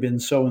rarely been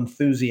so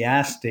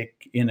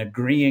enthusiastic in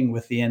agreeing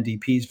with the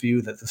NDP's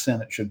view that the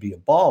Senate should be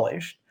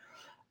abolished.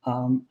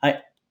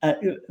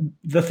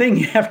 The thing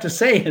you have to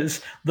say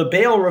is the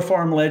bail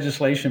reform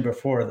legislation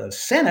before the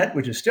Senate,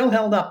 which is still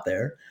held up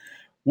there,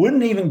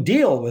 wouldn't even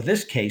deal with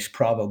this case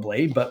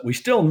probably, but we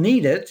still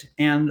need it.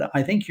 And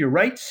I think you're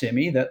right,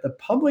 Simi, that the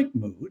public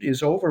mood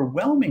is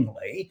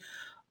overwhelmingly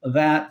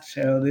that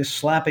this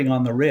slapping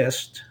on the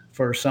wrist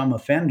for some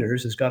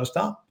offenders has got to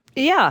stop.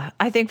 Yeah,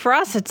 I think for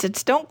us,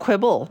 it's don't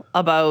quibble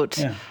about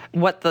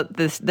what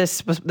this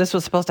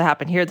was supposed to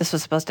happen here. This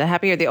was supposed to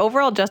happen here. The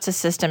overall justice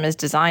system is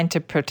designed to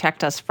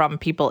protect us from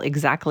people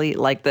exactly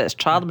like this,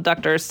 child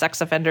abductors, sex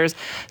offenders.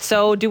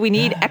 So, do we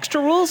need extra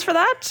rules for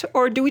that,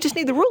 or do we just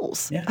need the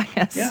rules? I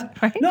guess.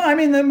 Right? No, I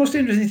mean the most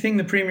interesting thing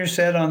the Premier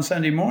said on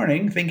Sunday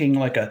morning, thinking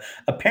like a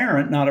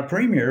parent, not a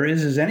Premier,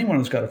 is anyone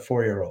who's got a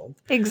 4-year-old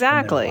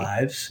exactly in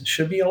their lives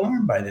should be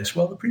alarmed by this.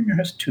 Well, the Premier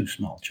has 2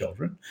 small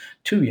children,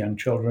 2 young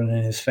children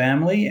in his family.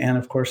 And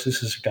of course,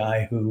 this is a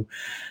guy who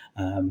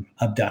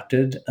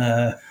abducted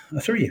a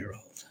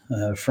 3-year-old.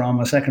 from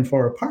a second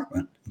floor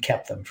apartment and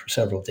kept them for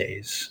several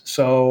days.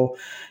 So,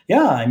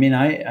 yeah, I mean,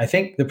 I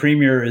think the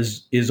Premier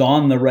is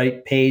on the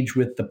right page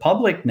with the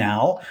public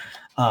now.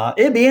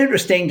 It'd be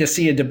interesting to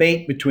see a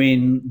debate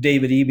between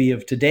David Eby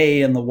of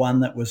today and the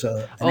one that was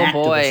an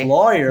activist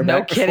lawyer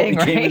back before he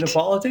came into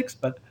politics.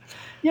 But,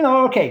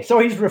 okay, so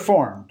he's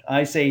reformed.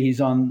 I say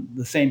he's on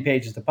the same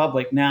page as the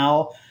public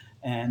now,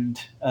 and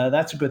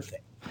that's a good thing.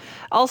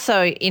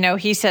 Also,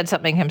 he said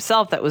something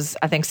himself that was,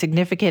 I think,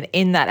 significant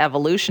in that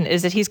evolution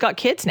is that he's got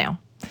kids now.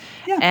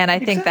 Yeah, and I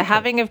think the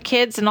having of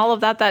kids and all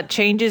of that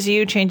changes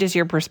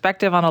your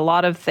perspective on a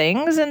lot of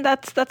things, and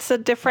that's a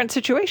different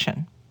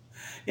situation.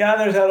 Yeah,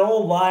 there's that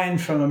old line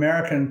from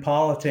American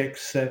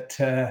politics that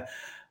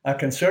a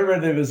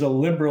conservative is a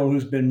liberal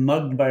who's been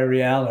mugged by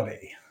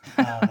reality.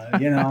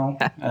 There's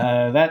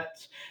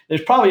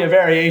probably a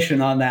variation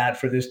on that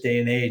for this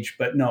day and age.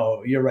 But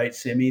no, you're right,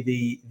 Simi.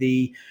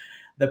 The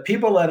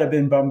people that have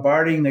been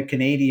bombarding the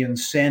Canadian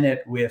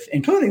Senate with,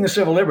 including the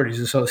Civil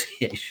Liberties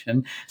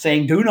Association,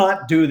 saying, do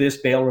not do this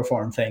bail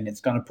reform thing.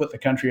 It's going to put the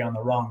country on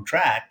the wrong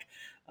track.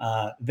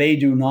 They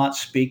do not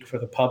speak for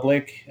the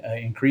public.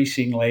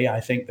 Increasingly, I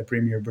think the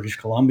Premier of British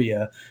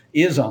Columbia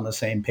is on the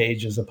same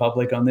page as the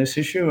public on this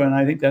issue, and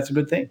I think that's a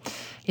good thing.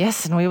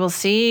 Yes, and we will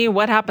see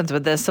what happens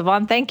with this.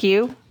 Siobhan, thank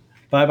you.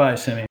 Bye-bye,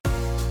 Simi.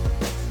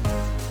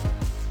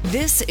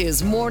 This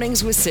is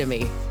Mornings with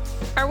Simi.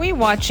 Are we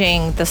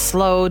watching the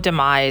slow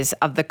demise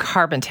of the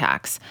carbon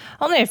tax?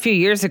 Only a few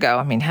years ago,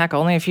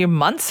 only a few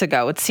months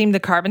ago, it seemed the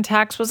carbon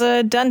tax was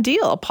a done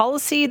deal, a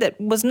policy that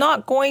was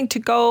not going to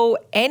go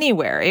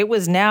anywhere. It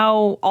was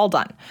now all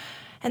done.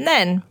 And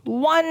then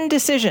one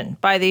decision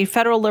by the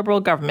federal Liberal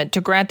government to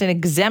grant an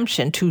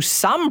exemption to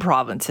some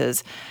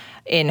provinces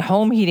in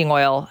home heating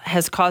oil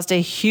has caused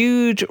a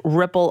huge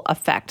ripple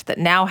effect that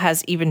now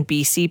has even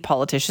BC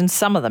politicians,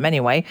 some of them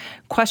anyway,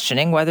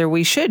 questioning whether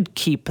we should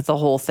keep the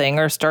whole thing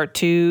or start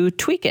to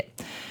tweak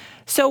it.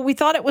 So we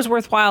thought it was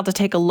worthwhile to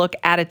take a look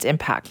at its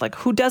impact. Like,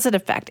 who does it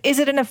affect? Is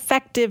it an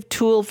effective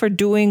tool for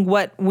doing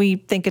what we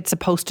think it's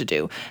supposed to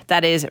do?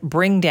 That is,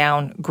 bring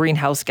down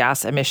greenhouse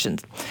gas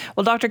emissions.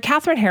 Well, Dr.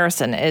 Catherine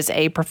Harrison is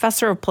a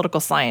professor of political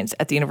science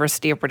at the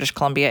University of British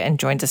Columbia and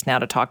joins us now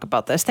to talk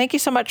about this. Thank you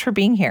so much for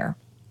being here.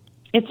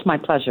 It's my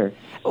pleasure.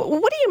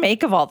 What do you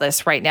make of all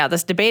this right now,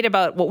 this debate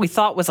about what we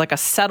thought was like a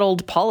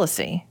settled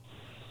policy?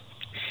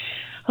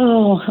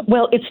 Oh,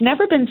 well, it's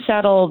never been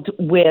settled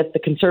with the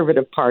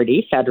Conservative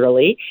Party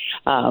federally.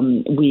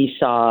 We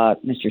saw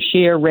Mr.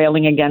 Scheer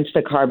railing against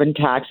the carbon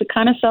tax. It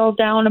kind of settled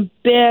down a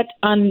bit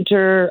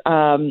under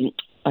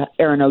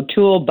Erin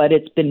O'Toole, but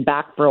it's been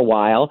back for a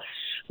while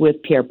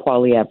with Pierre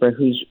Poilievre,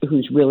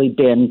 who's really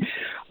been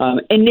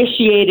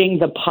initiating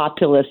the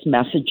populist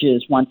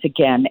messages once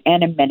again,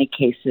 and in many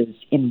cases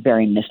in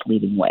very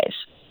misleading ways.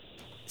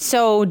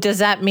 So does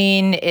that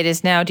mean it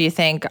is now, do you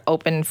think,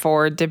 open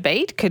for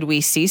debate? Could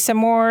we see some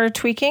more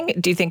tweaking?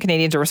 Do you think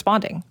Canadians are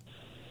responding?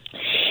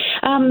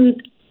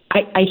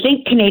 I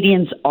think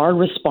Canadians are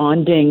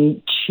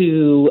responding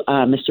to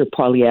Mr.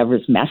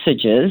 Poilievre's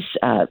messages.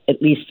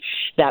 At least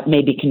that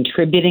may be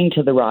contributing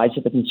to the rise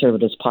of the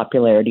Conservatives'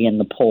 popularity in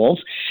the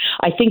polls.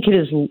 I think it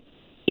is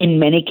in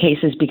many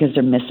cases because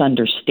they're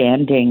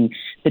misunderstanding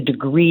the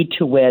degree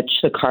to which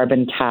the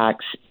carbon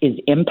tax is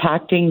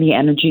impacting the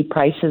energy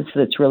prices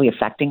that's really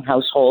affecting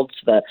households.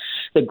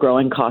 The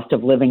growing cost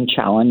of living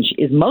challenge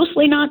is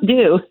mostly not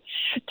due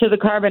to the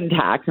carbon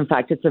tax. In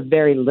fact, it's a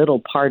very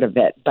little part of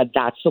it, but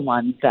that's the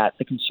one that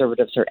the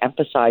Conservatives are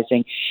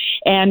emphasizing.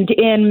 And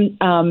in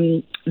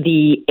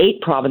the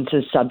 8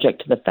 provinces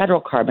subject to the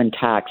federal carbon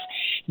tax,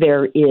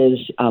 there is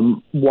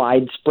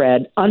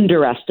widespread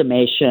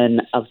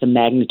underestimation of the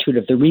magnitude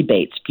of the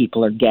rebates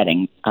people are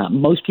getting.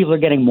 Most people are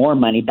getting more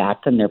money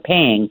back than they're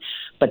paying,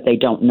 but they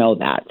don't know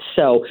that.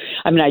 So,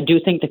 I do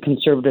think the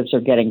Conservatives are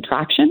getting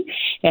traction,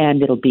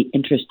 and it'll be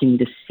interesting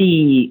to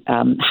see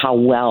how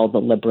well the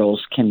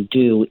Liberals can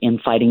do in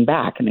fighting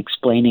back and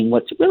explaining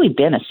what's really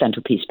been a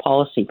centerpiece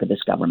policy for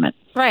this government.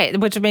 Right,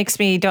 which makes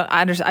me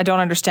I don't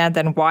understand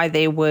then why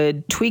they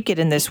would tweak it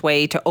in this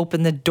way to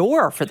open the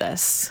door for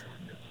this.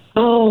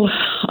 Oh,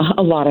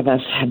 a lot of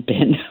us have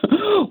been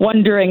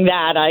wondering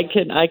that.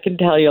 I can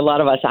tell you, a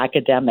lot of us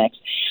academics.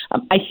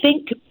 I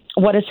think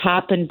what has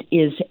happened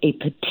is a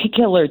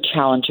particular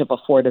challenge of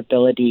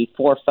affordability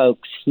for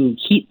folks who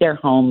heat their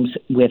homes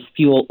with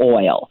fuel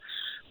oil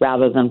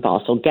rather than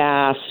fossil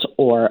gas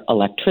or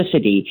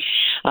electricity.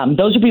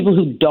 Those are people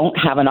who don't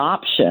have an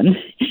option.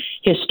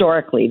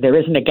 Historically, there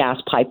isn't a gas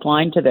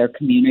pipeline to their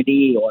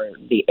community or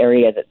the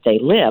area that they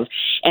live,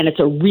 and it's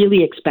a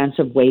really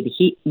expensive way to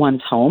heat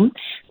one's home.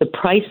 The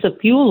price of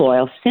fuel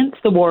oil since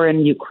the war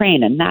in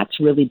Ukraine, and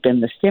that's really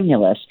been the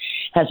stimulus,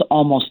 has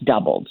almost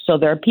doubled. So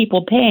there are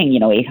people paying,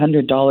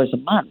 $800 a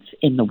month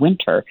in the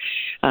winter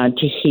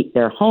to heat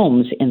their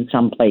homes in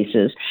some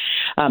places.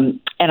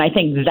 And I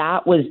think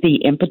that was the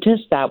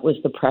impetus, that was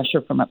the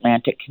pressure from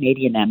Atlantic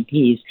Canadian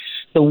MPs.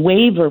 The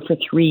waiver for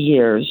 3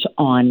 years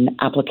on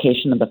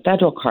application of the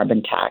federal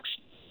carbon tax,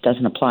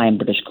 doesn't apply in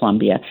British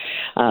Columbia,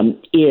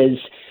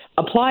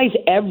 applies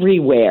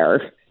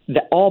everywhere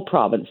all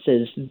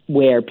provinces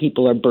where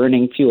people are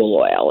burning fuel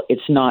oil.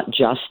 It's not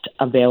just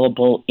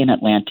available in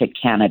Atlantic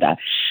Canada.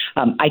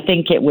 I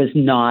think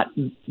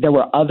there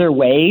were other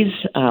ways,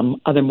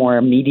 other more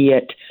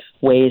immediate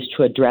ways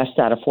to address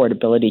that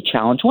affordability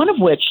challenge, one of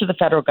which the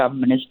federal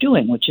government is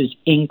doing, which is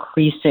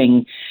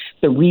increasing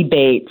the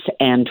rebates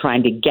and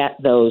trying to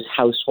get those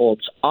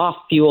households off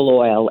fuel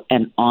oil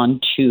and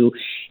onto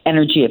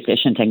energy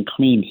efficient and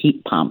clean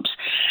heat pumps.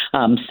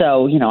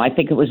 So, I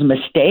think it was a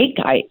mistake.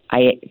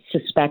 I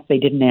suspect they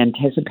didn't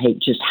anticipate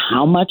just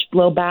how much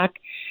blowback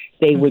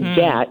they would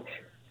get.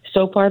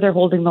 So far, they're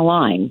holding the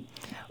line.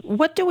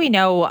 What do we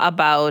know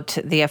about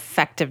the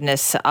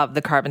effectiveness of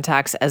the carbon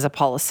tax as a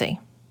policy?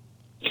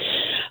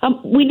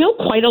 We know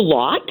quite a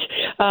lot.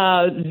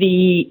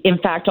 In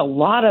fact, a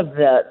lot of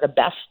the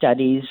best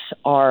studies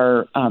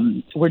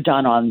were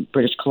done on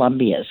British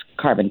Columbia's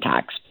carbon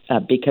tax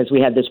because we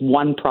had this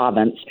one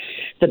province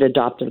that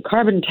adopted a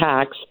carbon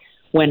tax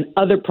when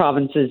other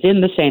provinces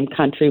in the same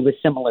country with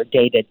similar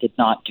data did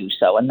not do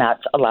so. And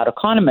that's allowed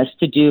economists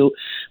to do,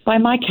 by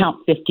my count,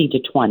 50 to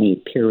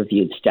 20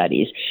 peer-reviewed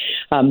studies.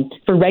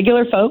 For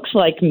regular folks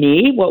like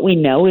me, what we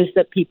know is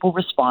that people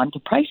respond to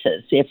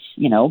prices. If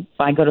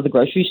I go to the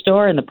grocery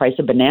store and the price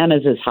of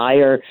bananas is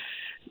higher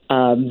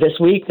this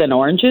week than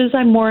oranges,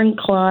 I'm more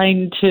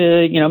inclined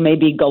to,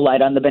 maybe go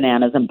light on the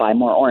bananas and buy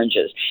more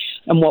oranges.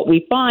 And what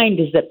we find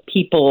is that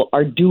people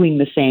are doing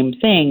the same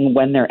thing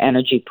when their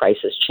energy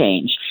prices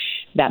change.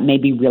 That may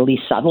be really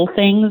subtle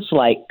things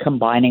like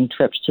combining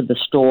trips to the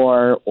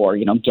store or,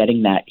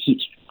 getting that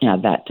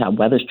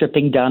weather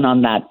stripping done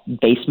on that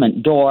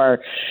basement door,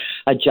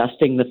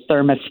 adjusting the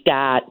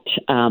thermostat,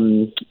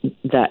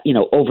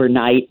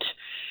 overnight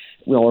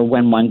or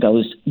when one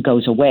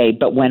goes away.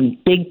 But when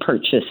big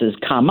purchases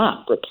come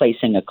up,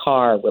 replacing a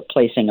car,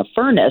 replacing a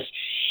furnace,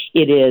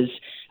 it is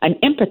an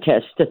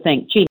impetus to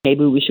think, gee,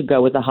 maybe we should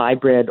go with a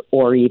hybrid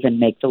or even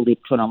make the leap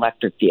to an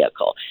electric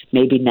vehicle.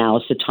 Maybe now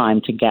is the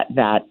time to get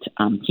that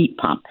heat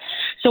pump.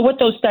 So what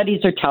those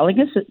studies are telling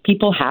us is that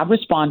people have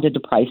responded to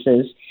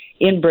prices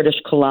in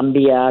British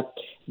Columbia.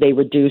 They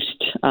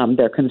reduced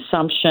their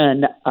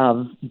consumption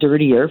of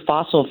dirtier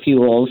fossil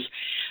fuels.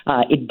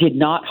 It did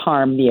not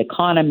harm the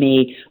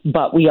economy,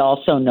 but we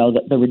also know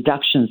that the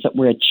reductions that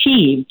were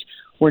achieved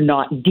were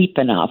not deep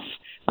enough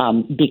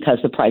because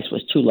the price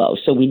was too low.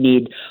 So we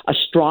need a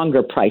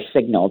stronger price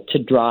signal to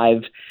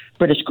drive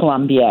British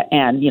Columbia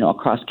and,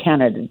 across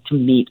Canada to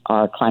meet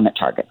our climate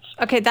targets.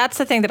 Okay, that's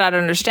the thing that I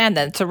don't understand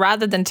then. So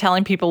rather than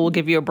telling people we'll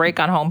give you a break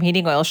on home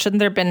heating oil, shouldn't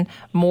there have been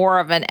more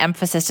of an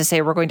emphasis to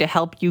say we're going to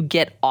help you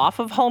get off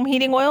of home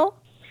heating oil?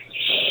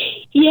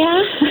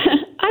 Yeah,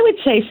 I would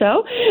say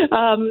so.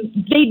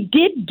 They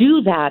did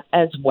do that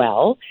as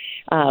well.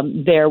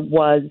 There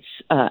was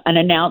an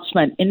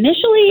announcement.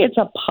 Initially, it's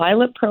a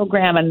pilot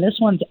program, and this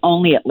one's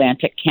only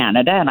Atlantic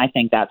Canada, and I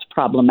think that's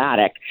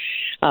problematic,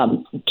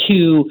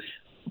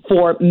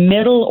 for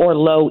middle or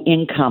low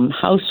income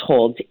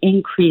households,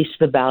 increase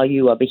the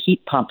value of a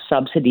heat pump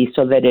subsidy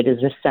so that it is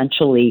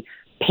essentially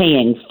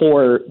paying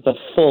for the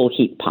full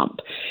heat pump,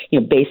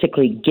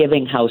 basically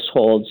giving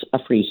households a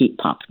free heat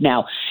pump.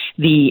 Now,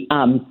 the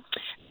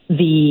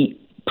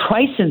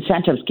price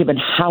incentives, given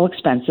how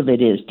expensive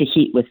it is to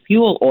heat with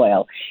fuel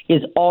oil,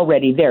 is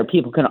already there.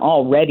 People can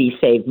already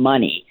save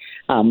money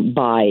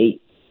by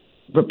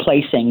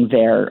replacing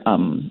their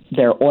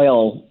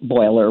oil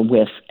boiler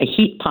with a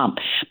heat pump.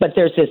 But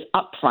there's this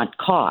upfront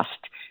cost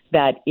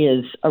that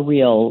is a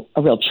real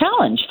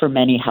challenge for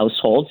many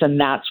households, and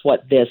that's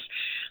what this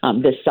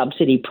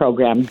subsidy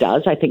program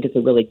does. I think it's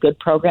a really good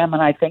program,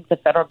 and I think the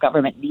federal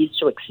government needs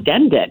to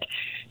extend it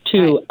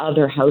to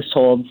other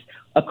households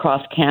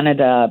across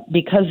Canada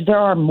because there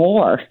are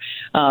more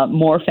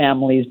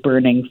families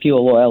burning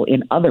fuel oil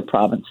in other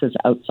provinces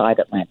outside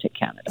Atlantic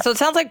Canada. So it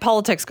sounds like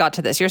politics got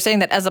to this. You're saying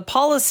that as a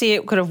policy,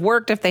 it could have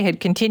worked if they had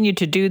continued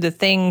to do the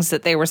things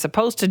that they were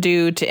supposed to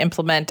do to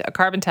implement a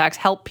carbon tax,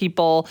 help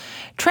people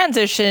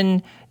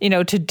transition,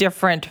 to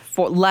different,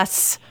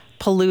 less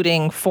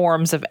polluting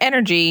forms of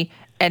energy.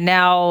 And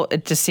now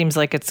it just seems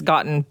like it's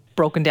gotten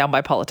broken down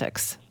by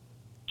politics.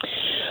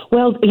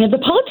 Well, the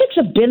politics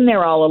have been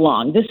there all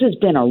along. This has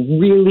been a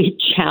really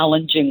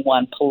challenging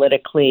one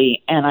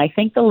politically. And I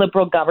think the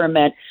Liberal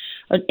government,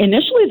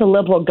 initially the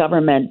Liberal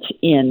government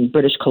in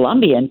British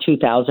Columbia in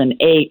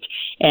 2008,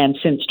 and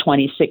since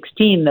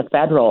 2016, the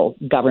federal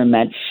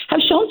government have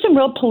shown some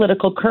real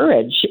political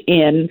courage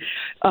in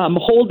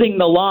holding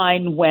the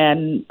line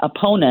when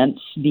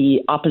opponents, the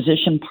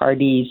opposition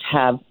parties,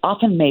 have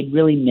often made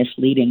really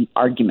misleading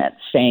arguments,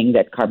 saying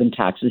that carbon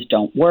taxes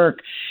don't work,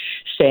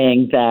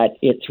 saying that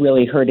it's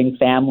really hurting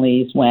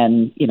families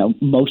when,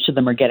 most of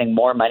them are getting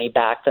more money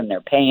back than they're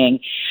paying,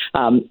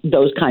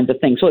 those kinds of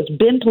things. So it's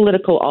been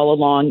political all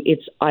along.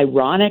 It's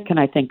ironic and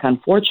I think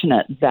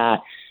unfortunate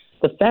that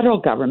the federal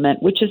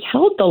government, which has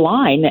held the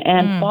line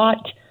and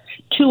fought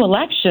 2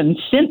 elections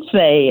since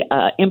they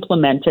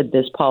implemented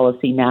this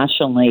policy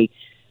nationally,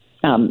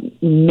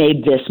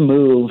 made this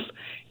move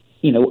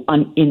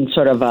in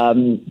sort of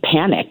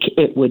panic,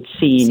 it would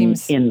seem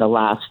in the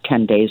last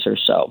 10 days or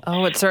so.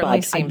 Oh, it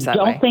certainly seems that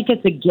way. I don't think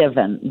it's a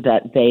given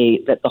that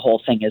the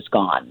whole thing is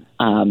gone.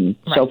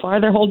 So far,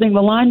 they're holding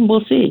the line.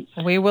 We'll see.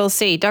 We will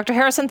see. Dr.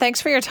 Harrison,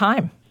 thanks for your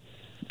time.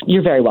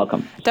 You're very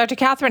welcome. Dr.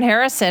 Catherine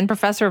Harrison,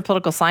 professor of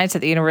political science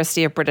at the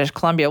University of British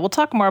Columbia. We'll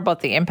talk more about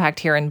the impact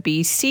here in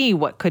BC,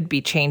 what could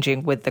be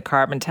changing with the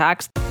carbon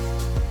tax.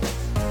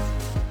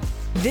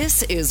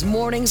 This is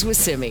Mornings with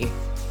Simi.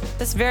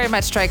 This very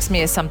much strikes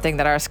me as something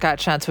that our Scott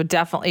Shantz would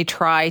definitely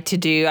try to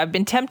do. I've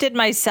been tempted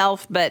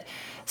myself, but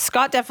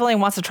Scott definitely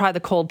wants to try the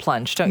cold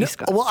plunge, don't you,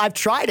 Scott? Well, I've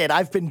tried it.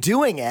 I've been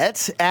doing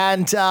it,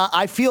 and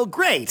I feel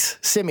great,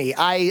 Simi.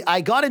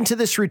 I got into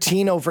this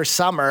routine over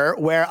summer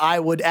where I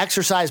would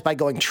exercise by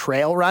going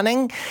trail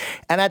running,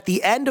 and at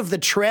the end of the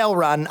trail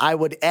run, I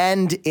would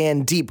end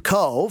in Deep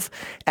Cove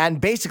and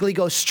basically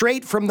go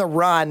straight from the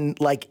run,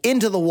 like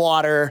into the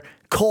water,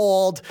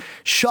 cold,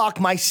 shock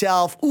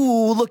myself.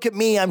 Ooh, look at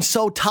me. I'm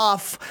so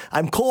tough.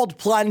 I'm cold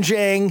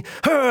plunging,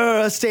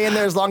 stay in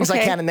there as long as I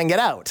can and then get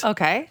out.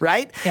 Okay.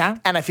 Right? Yeah.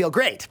 And I feel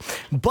great.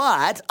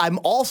 But I'm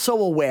also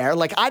aware,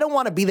 like, I don't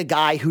want to be the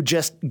guy who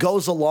just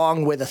goes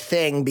along with a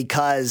thing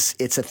because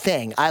it's a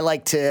thing. I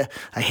like to,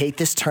 I hate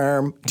this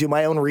term, do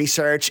my own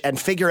research and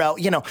figure out,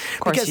 Of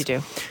course you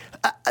do.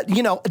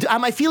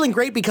 Am I feeling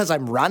great because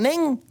I'm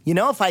running?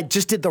 If I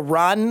just did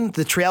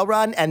the trail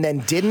run, and then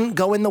didn't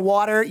go in the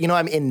water,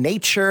 I'm in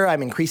nature,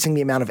 I'm increasing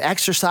the amount of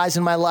exercise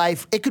in my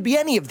life. It could be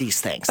any of these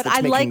things. But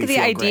I like the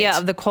idea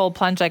of the cold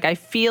plunge. Like, I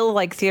feel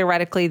like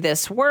theoretically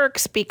this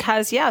works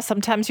because,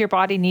 sometimes your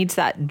body needs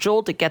that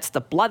jolt. It gets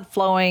the blood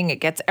flowing.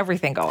 It gets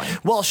everything going.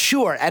 Well,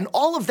 sure. And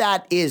all of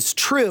that is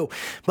true.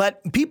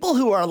 But people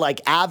who are like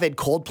avid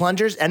cold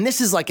plungers, and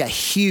this is like a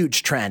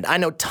huge trend. I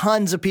know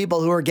tons of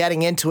people who are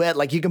getting into it.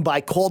 Like, you can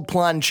buy cold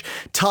plunge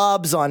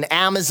tubs on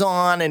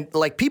Amazon, and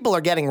like people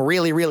are getting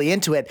really, really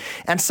into it.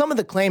 And some of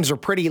the claims are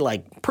pretty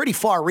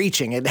far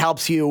reaching. It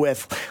helps you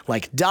with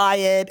like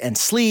diet and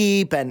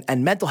sleep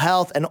and mental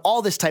health and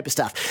all this type of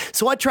stuff.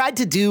 So I tried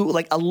to do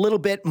like a little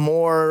bit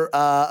more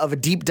of a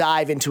deep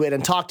dive into it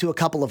and talk to a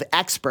couple of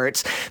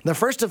experts. The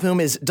first of whom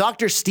is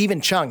Dr.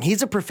 Stephen Chung.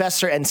 He's a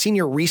professor and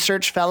senior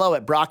research fellow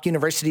at Brock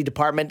University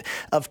Department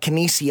of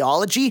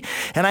Kinesiology.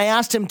 And I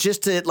asked him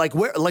just to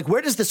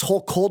where does this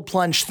whole cold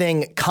plunge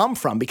thing come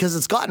from? Because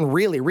it's gotten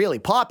really, really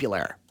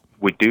popular.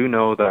 We do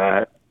know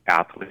that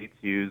athletes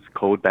use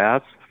cold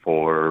baths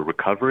for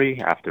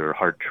recovery after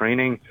hard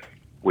training.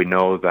 We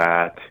know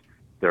that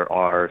there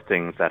are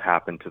things that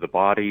happen to the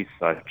body,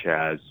 such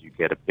as you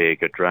get a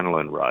big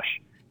adrenaline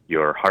rush.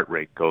 Your heart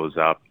rate goes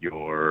up,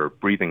 your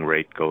breathing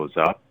rate goes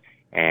up,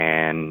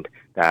 and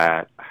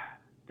that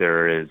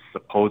there is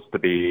supposed to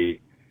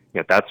be,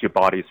 that's your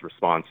body's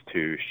response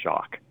to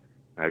shock.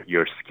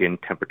 Your skin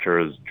temperature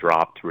has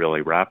dropped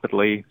really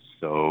rapidly,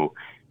 so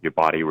your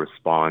body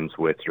responds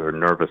with your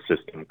nervous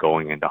system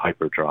going into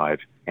hyperdrive,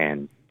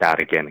 and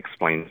that again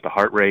explains the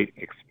heart rate,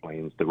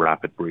 explains the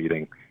rapid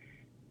breathing.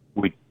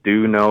 We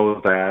do know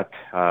that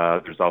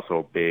there's also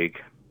a big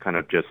kind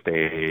of just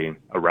a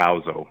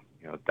arousal,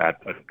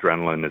 that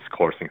adrenaline is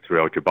coursing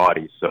throughout your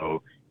body,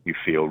 so you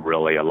feel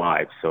really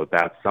alive. So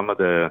that's some of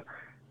the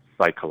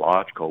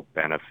psychological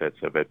benefits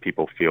of it.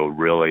 People feel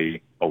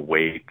really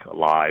awake,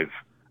 alive,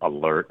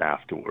 alert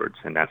afterwards,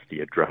 and that's the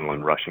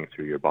adrenaline rushing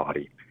through your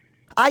body.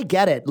 I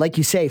get it. Like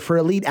you say, for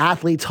elite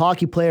athletes,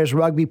 hockey players,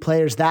 rugby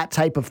players, that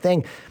type of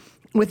thing.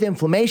 With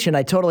inflammation,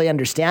 I totally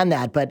understand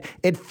that, but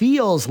it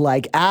feels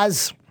like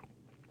as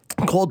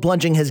cold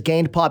plunging has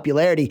gained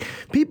popularity,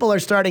 people are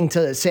starting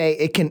to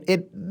say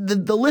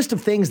the list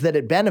of things that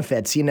it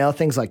benefits,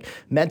 things like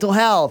mental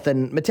health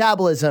and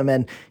metabolism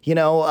and,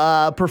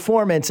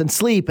 performance and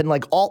sleep and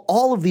like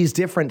all of these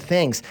different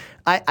things.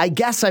 I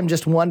guess I'm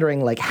just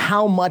wondering like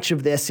how much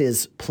of this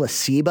is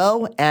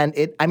placebo, and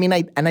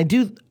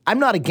I'm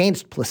not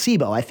against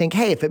placebo. I think,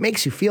 hey, if it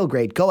makes you feel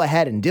great, go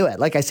ahead and do it.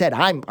 Like I said,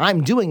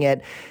 I'm doing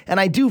it and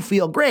I do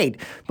feel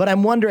great, but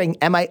I'm wondering,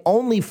 am I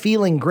only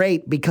feeling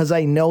great because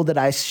I know that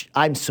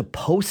I'm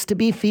supposed to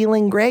be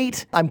feeling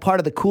great? I'm part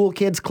of the cool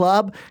kids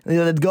club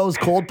that goes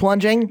cold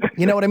plunging.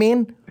 You know what I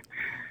mean?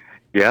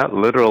 Yeah,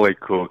 literally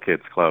cool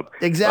kids club.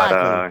 Exactly.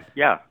 But,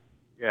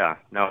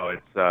 no,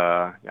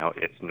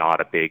 it's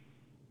not a big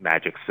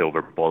magic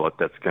silver bullet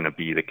that's going to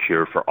be the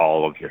cure for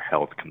all of your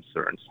health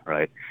concerns,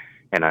 right?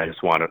 And I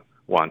just want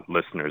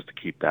listeners to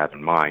keep that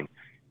in mind.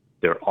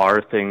 There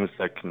are things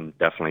that can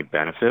definitely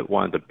benefit.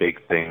 One of the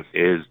big things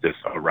is this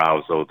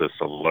arousal, this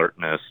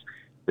alertness,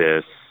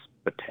 this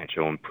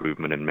potential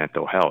improvement in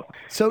mental health.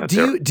 So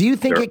do you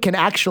think it can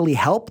actually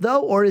help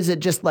though, or is it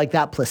just like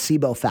that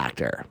placebo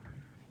factor?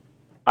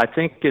 I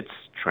think it's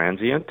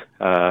transient.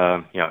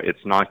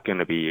 It's not going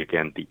to be,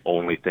 again, the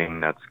only thing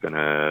that's going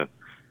to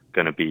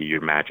be your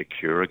magic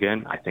cure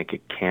again. I think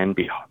it can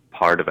be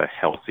part of a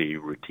healthy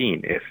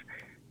routine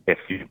if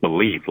you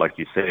believe, like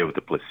you say, with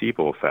the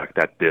placebo effect,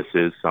 that this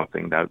is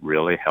something that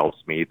really helps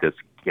me, this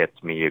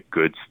gets me a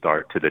good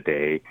start to the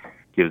day,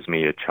 gives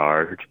me a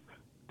charge.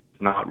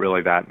 Not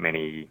really that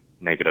many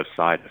negative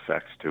side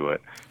effects to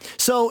it.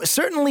 So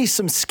certainly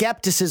some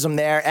skepticism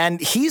there, and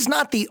he's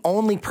not the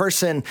only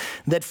person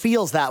that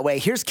feels that way.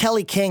 Here's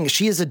Kelly King.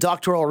 She is a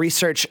doctoral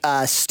research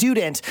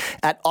student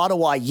at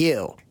Ottawa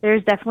U.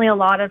 There's definitely a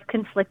lot of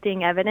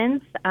conflicting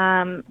evidence.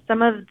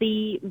 Some of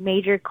the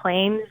major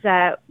claims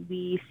that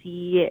we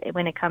see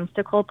when it comes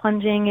to cold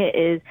plunging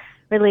is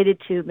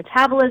related to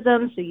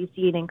metabolism. So you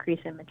see an increase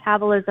in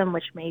metabolism,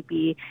 which may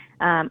be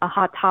a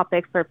hot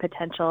topic for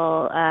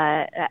potential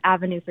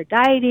avenue for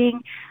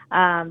dieting.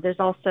 There's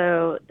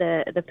also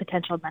the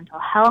potential mental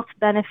health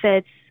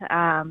benefits,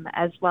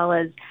 as well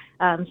as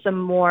some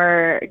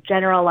more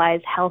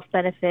generalized health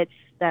benefits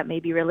that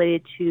may be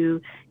related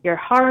to your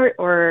heart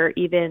or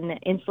even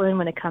insulin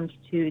when it comes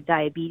to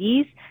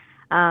diabetes.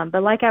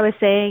 But like I was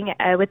saying,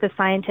 with the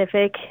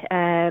scientific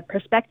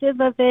perspective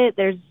of it,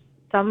 there's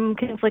some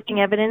conflicting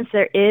evidence.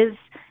 There is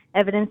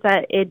evidence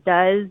that it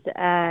does,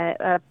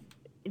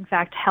 in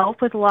fact,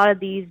 help with a lot of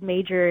these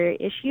major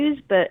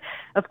issues. But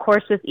of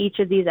course, with each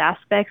of these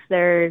aspects,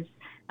 there's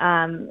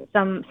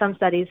some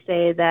studies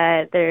say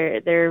that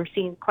they're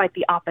seeing quite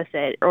the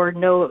opposite, or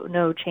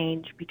no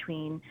change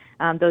between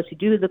those who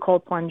do the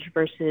cold plunge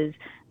versus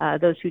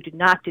those who do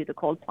not do the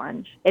cold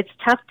plunge. It's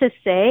tough to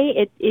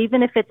say.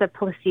 Even if it's a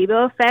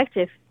placebo effect,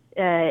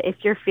 if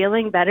you're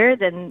feeling better,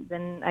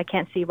 then I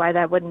can't see why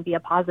that wouldn't be a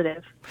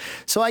positive.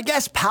 So I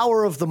guess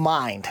power of the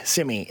mind,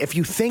 Simi. If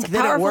you think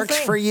that it works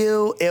for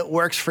you, it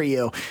works for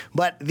you.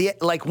 But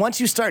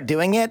once you start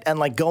doing it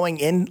and going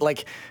in,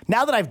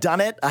 now that I've done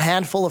it a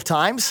handful of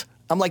times,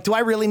 I'm like, do I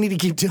really need to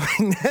keep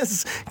doing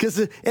this? Because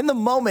in the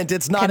moment,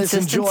 it's not as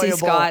enjoyable,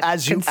 Scott,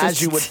 as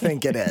you would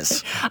think it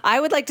is. I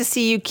would like to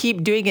see you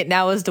keep doing it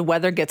now as the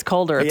weather gets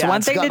colder. It's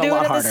one thing to do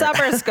it in the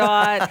summer,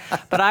 Scott,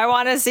 but I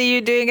want to see you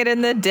doing it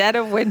in the dead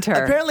of winter.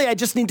 Apparently, I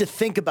just need to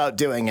think about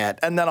doing it,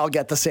 and then I'll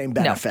get the same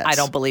benefits. No, I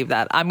don't believe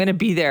that. I'm going to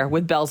be there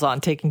with bells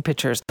on, taking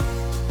pictures.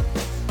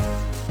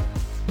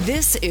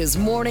 This is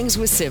Mornings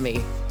with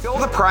Simi. Will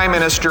the Prime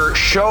Minister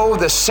show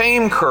the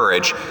same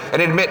courage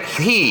and admit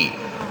he,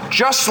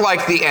 just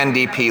like the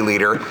NDP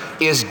leader,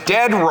 is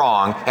dead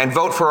wrong and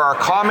vote for our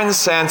common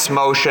sense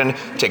motion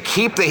to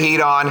keep the heat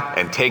on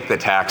and take the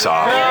tax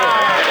off?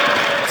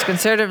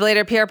 Conservative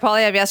leader Pierre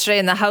Poilievre yesterday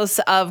in the House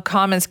of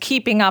Commons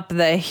keeping up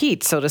the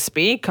heat, so to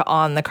speak,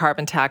 on the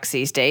carbon tax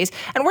these days.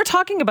 And we're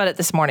talking about it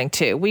this morning,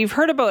 too. We've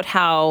heard about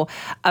how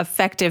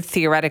effective,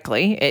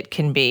 theoretically, it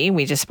can be.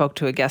 We just spoke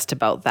to a guest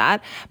about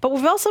that. But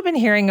we've also been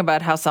hearing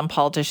about how some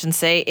politicians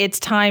say it's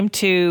time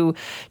to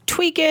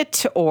tweak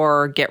it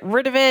or get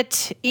rid of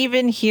it,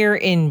 even here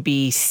in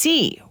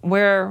BC,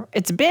 where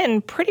it's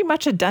been pretty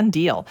much a done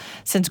deal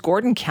since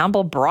Gordon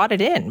Campbell brought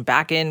it in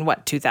back in,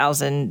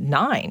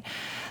 2009.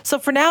 So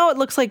for now, it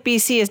looks like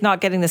BC is not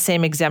getting the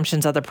same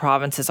exemptions other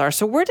provinces are.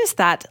 So where does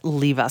that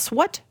leave us?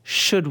 What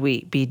should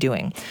we be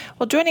doing?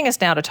 Well, joining us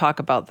now to talk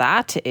about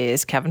that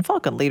is Kevin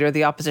Falcon, leader of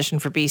the opposition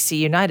for BC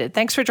United.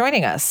 Thanks for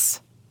joining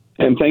us.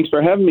 And thanks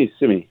for having me,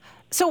 Simi.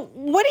 So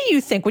what do you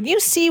think when you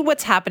see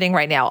what's happening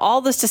right now, all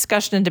this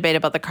discussion and debate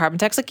about the carbon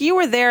tax? You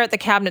were there at the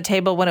cabinet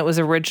table when it was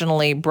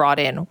originally brought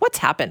in. What's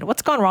happened?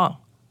 What's gone wrong?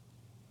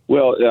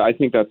 Well, I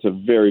think that's a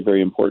very,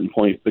 very important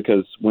point,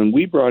 because when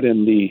we brought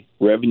in the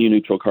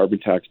revenue-neutral carbon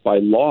tax, by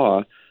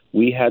law,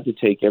 we had to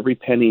take every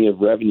penny of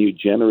revenue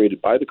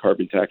generated by the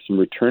carbon tax and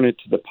return it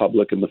to the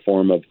public in the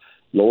form of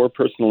lower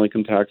personal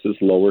income taxes,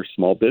 lower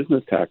small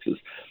business taxes.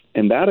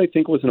 And that, I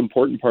think, was an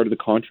important part of the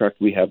contract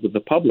we had with the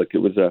public. It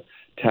was a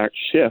tax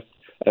shift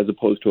as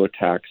opposed to a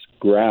tax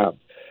grab.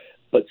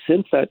 But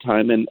since that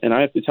time, and I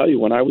have to tell you,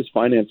 when I was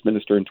finance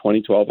minister in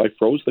 2012, I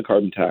froze the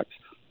carbon tax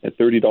at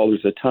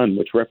 $30 a ton,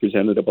 which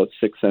represented about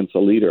 6 cents a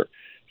liter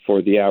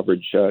for the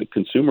average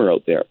consumer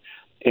out there.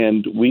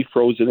 And we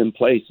froze it in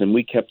place, and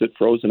we kept it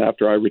frozen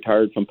after I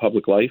retired from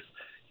public life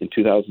in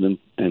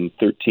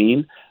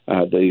 2013.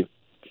 The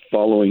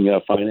following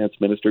finance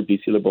minister,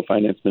 BC Liberal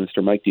Finance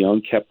Minister Mike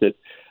DeYoung, kept it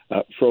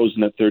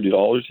frozen at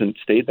 $30, and it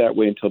stayed that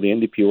way until the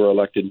NDP were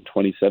elected in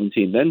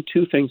 2017. Then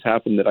two things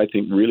happened that I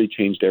think really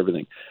changed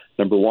everything.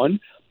 Number one,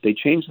 they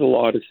changed the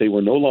law to say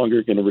we're no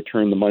longer going to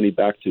return the money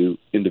back to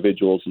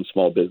individuals and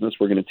small business.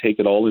 We're going to take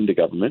it all into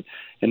government.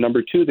 And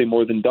number two, they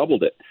more than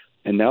doubled it.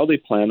 And now they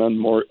plan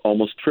on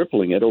almost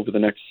tripling it over the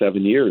next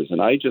 7 years.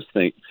 And I just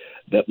think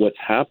that what's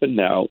happened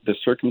now, the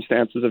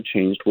circumstances have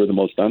changed. We're the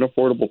most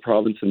unaffordable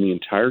province in the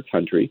entire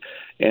country.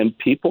 And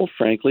people,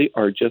 frankly,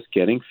 are just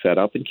getting fed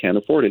up and can't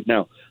afford it.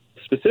 Now,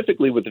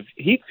 specifically with the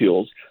heat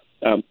fuels,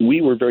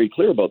 we were very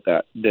clear about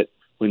that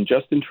when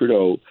Justin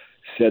Trudeau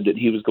said that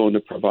he was going to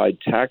provide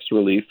tax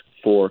relief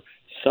for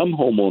some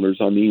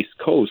homeowners on the East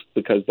Coast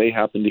because they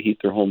happen to heat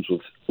their homes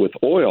with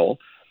oil,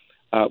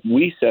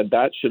 we said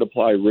that should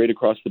apply right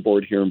across the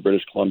board here in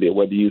British Columbia,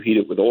 whether you heat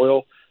it with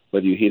oil,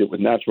 whether you heat it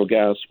with natural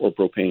gas or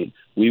propane.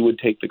 We would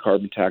take the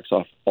carbon tax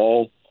off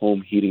all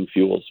home heating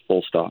fuels,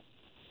 full stop.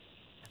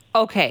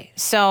 Okay,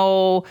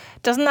 so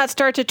doesn't that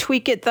start to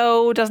tweak it,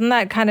 though? Doesn't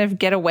that kind of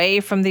get away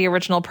from the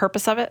original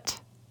purpose of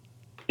it?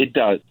 It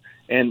does.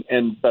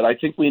 But I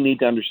think we need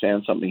to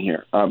understand something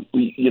here.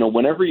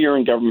 Whenever you're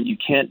in government, you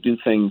can't do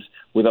things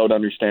without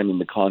understanding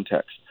the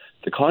context.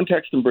 The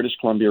context in British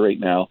Columbia right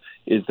now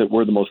is that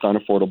we're the most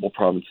unaffordable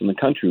province in the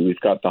country. We've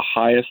got the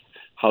highest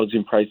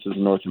housing prices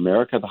in North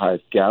America, the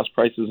highest gas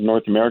prices in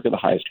North America, the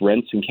highest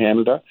rents in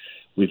Canada.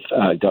 We've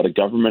got a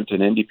government, an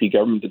NDP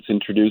government, that's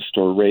introduced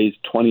or raised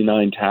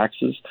 29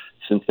 taxes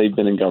since they've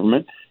been in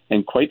government.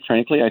 And quite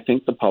frankly, I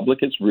think the public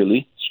is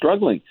really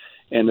struggling.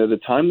 And at the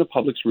time the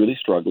public's really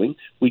struggling,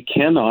 we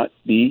cannot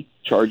be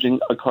charging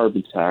a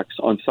carbon tax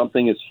on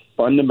something as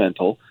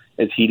fundamental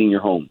as heating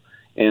your home.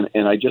 And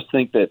I just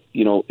think that,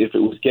 if it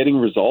was getting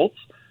results,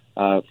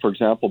 for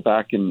example,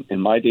 back in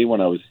my day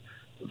when I was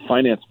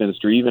finance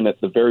minister, even at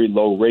the very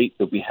low rate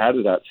that we had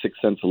it at 6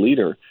 cents a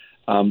liter,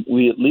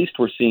 we at least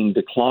were seeing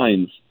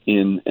declines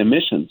in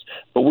emissions.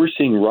 But we're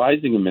seeing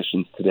rising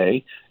emissions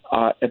today.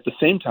 At the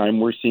same time,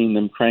 we're seeing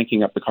them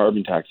cranking up the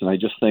carbon tax. And I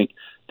just think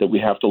that we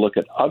have to look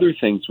at other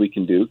things we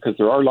can do, because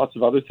there are lots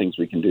of other things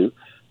we can do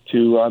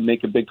to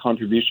make a big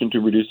contribution to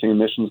reducing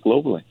emissions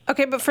globally.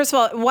 Okay, but first of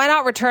all, why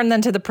not return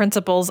then to the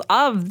principles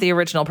of the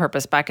original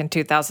purpose back in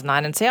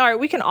 2009 and say, all right,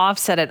 we can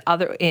offset it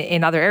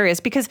in other areas?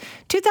 Because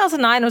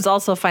 2009 was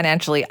also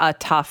financially a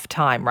tough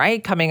time,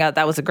 right? Coming out,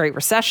 that was a great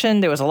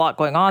recession. There was a lot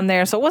going on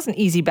there. So it wasn't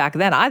easy back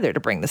then either to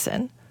bring this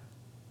in.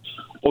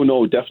 Oh,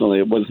 no, definitely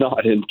it was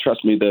not. And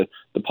trust me, the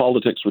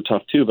politics were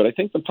tough too. But I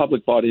think the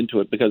public bought into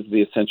it because of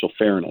the essential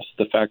fairness,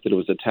 the fact that it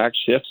was a tax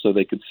shift so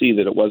they could see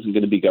that it wasn't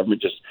going to be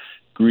government just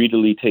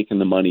greedily taking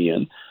the money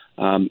in,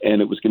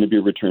 and it was going to be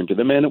returned to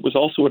them. And it was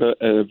also at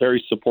a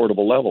very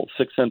supportable level.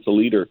 6 cents a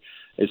liter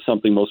is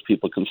something most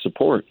people can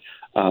support.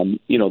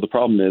 The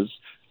problem is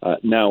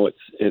now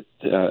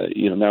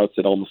it's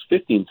at almost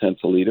 15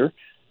 cents a liter.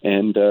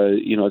 And,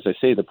 as I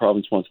say, the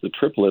province wants to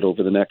triple it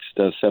over the next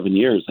 7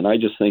 years. And I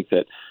just think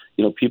that,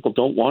 people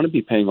don't want to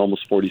be paying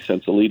almost 40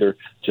 cents a liter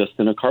just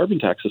in a carbon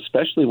tax,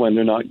 especially when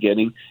they're not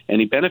getting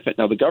any benefit.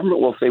 Now, the government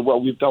will say, well,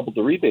 we've doubled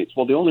the rebates.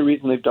 Well, the only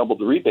reason they've doubled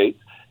the rebates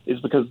is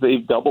because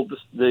they've doubled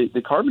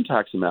the carbon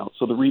tax amount.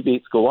 So the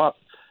rebates go up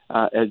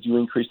as you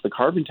increase the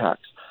carbon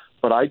tax.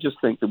 But I just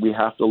think that we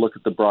have to look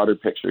at the broader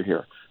picture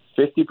here.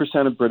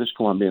 50% of British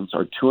Columbians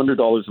are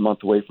 $200 a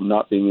month away from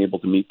not being able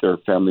to meet their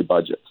family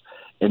budgets.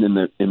 And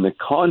in the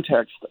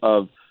context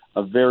of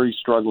a very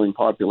struggling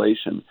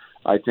population,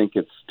 I think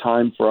it's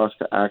time for us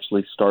to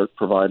actually start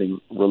providing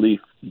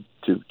relief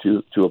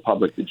to a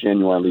public that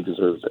genuinely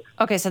deserves it.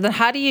 Okay, so then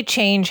how do you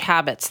change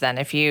habits then?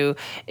 If you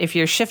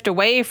shift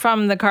away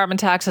from the carbon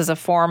tax as a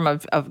form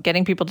of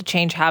getting people to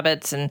change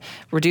habits and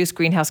reduce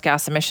greenhouse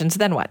gas emissions,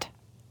 then what?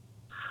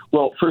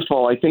 Well, first of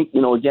all, I think,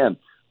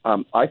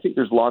 I think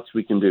there's lots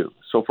we can do.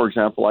 So, for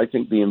example, I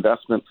think the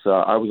investments,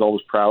 I was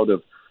always proud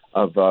of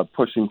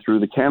pushing through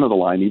the Canada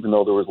Line, even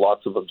though there was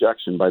lots of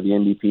objection by the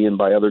NDP and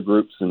by other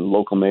groups and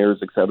local mayors,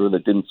 et cetera,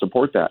 that didn't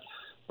support that.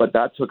 But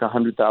that took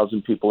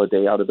 100,000 people a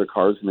day out of their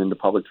cars and into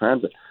public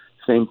transit.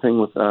 Same thing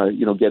with,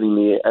 getting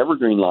the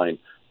Evergreen Line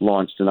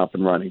launched and up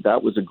and running.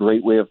 That was a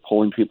great way of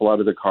pulling people out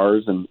of their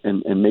cars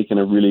and making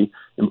a really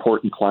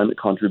important climate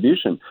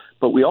contribution.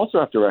 But we also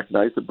have to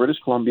recognize that British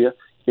Columbia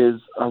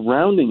is a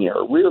rounding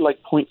error. We're like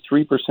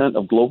 0.3%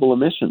 of global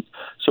emissions.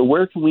 So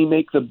where can we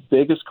make the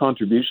biggest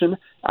contribution?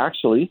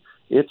 Actually,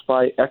 it's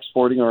by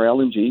exporting our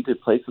LNG to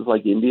places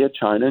like India,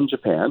 China, and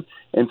Japan,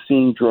 and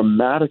seeing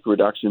dramatic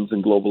reductions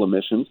in global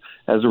emissions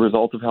as a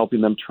result of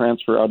helping them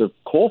transfer out of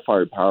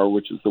coal-fired power,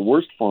 which is the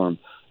worst form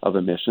of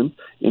emissions,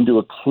 into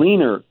a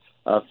cleaner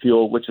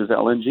fuel, which is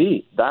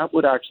LNG. That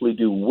would actually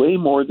do way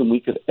more than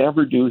we could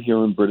ever do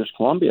here in British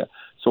Columbia.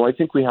 So I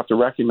think we have to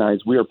recognize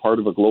we are part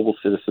of a global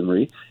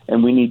citizenry,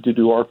 and we need to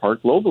do our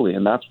part globally,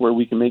 and that's where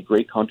we can make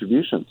great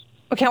contributions.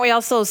 Well, can't we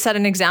also set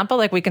an example?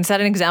 Like, we can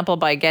set an example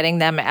by getting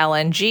them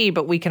LNG,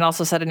 but we can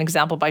also set an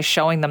example by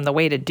showing them the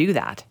way to do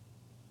that.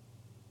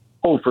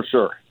 Oh, for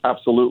sure.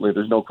 Absolutely.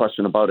 There's no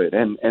question about it.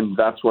 And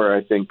that's where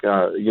I think,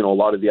 a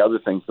lot of the other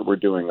things that we're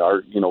doing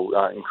are,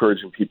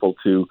 encouraging people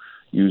to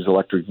use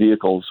electric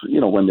vehicles,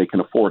 when they can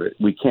afford it.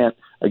 We can't,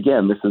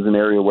 again, this is an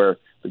area where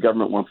the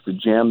government wants to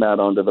jam that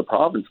onto the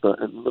province.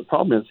 The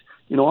problem is,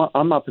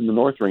 I'm up in the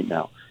north right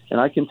now,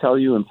 and I can tell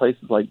you in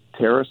places like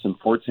Terrace and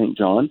Fort St.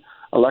 John,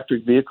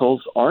 electric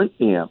vehicles aren't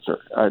the answer.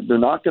 They're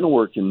not going to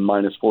work in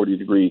minus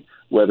 40-degree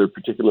weather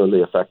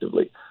particularly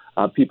effectively.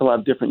 People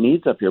have different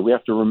needs up here. We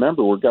have to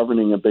remember we're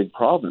governing a big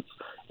province,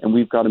 and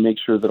we've got to make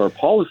sure that our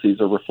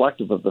policies are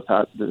reflective of the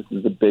fact that this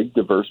is a big,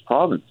 diverse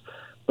province.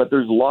 But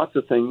there's lots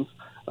of things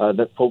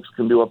that folks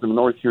can do up in the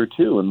north here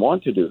too and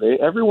want to do.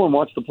 Everyone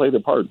wants to play their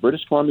part.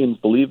 British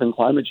Columbians believe in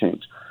climate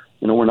change.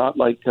 We're not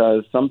like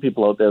some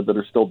people out there that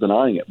are still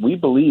denying it. We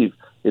believe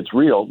it's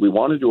real. We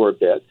want to do our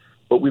bit,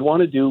 but we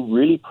want to do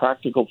really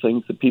practical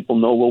things that people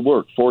know will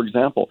work. For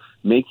example,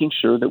 making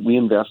sure that we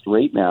invest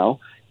right now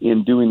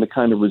in doing the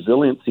kind of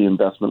resiliency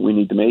investment we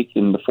need to make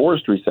in the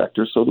forestry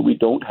sector so that we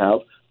don't have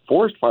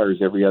forest fires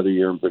every other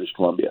year in British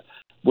Columbia,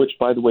 which,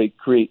 by the way,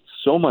 create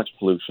so much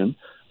pollution,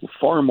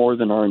 far more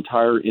than our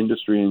entire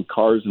industry and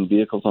cars and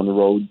vehicles on the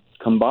road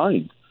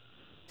combined.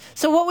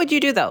 So what would you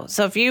do, though?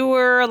 So if you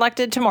were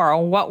elected tomorrow,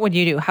 what would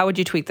you do? How would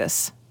you tweak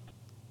this?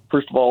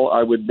 first of all,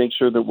 I would make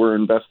sure that we're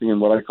investing in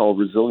what I call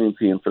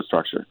resiliency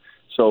infrastructure.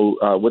 So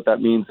what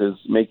that means is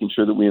making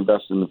sure that we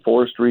invest in the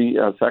forestry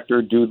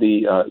sector, do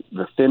the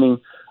thinning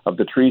of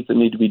the trees that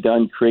need to be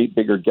done, create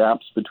bigger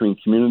gaps between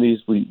communities,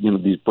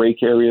 these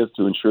break areas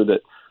to ensure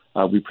that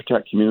we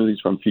protect communities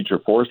from future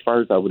forest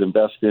fires. I would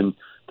invest in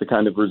the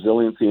kind of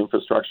resiliency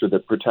infrastructure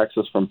that protects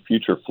us from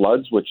future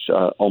floods, which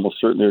almost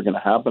certainly are going to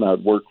happen. I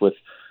would work with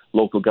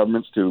local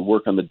governments to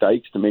work on the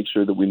dikes to make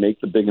sure that we make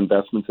the big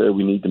investments there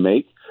we need to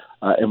make,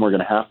 and we're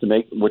going to have to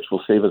make, which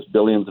will save us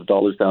billions of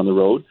dollars down the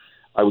road.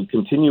 I would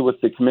continue with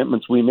the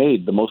commitments we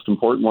made. The most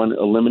important one,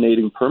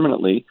 eliminating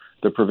permanently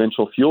the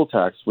provincial fuel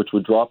tax, which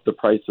would drop the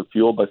price of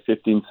fuel by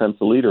 15 cents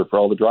a litre for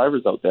all the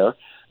drivers out there.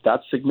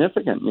 That's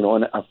significant. You know,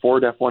 in a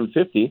Ford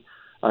F-150,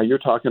 you're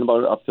talking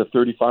about up to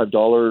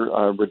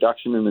 $35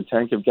 reduction in the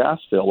tank of gas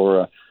fill,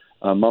 or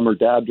a mom or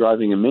dad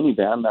driving a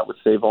minivan, that would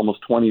save almost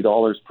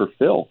 $20 per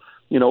fill.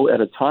 You know,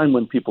 at a time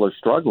when people are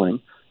struggling,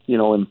 you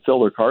know, and fill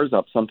their cars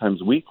up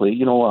sometimes weekly,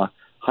 you know,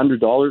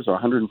 $100 or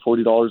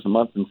 $140 a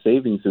month in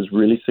savings is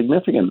really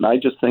significant. And I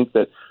just think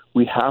that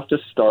we have to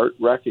start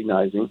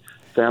recognizing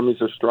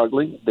families are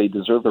struggling, they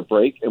deserve a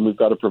break, and we've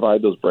got to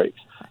provide those breaks.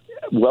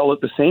 Well,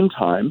 at the same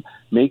time,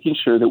 making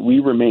sure that we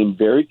remain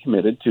very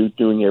committed to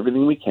doing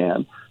everything we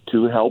can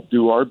to help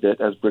do our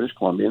bit as British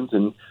Columbians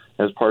and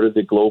as part of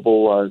the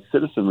global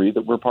citizenry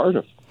that we're part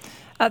of.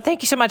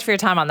 Thank you so much for your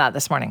time on that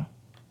this morning.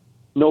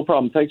 No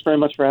problem. Thanks very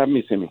much for having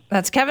me, Simi.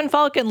 That's Kevin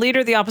Falcon, leader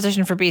of the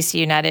opposition for BC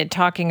United,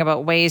 talking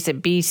about ways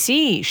that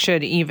BC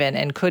should even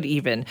and could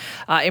even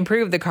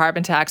improve the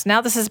carbon tax.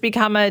 Now this has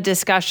become a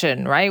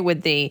discussion, right,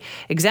 with the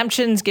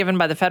exemptions given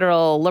by the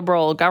federal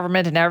Liberal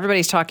government, and now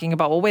everybody's talking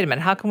about, well, wait a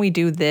minute, how can we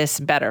do this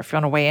better? If you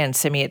want to weigh in,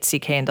 Simi at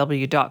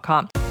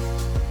cknw.com.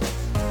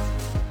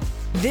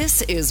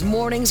 This is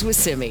Mornings with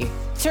Simi.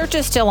 Search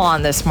is still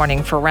on this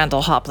morning for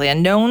Randall Hopley, a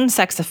known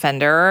sex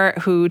offender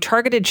who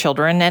targeted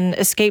children and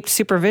escaped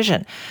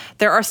supervision.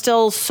 There are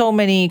still so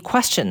many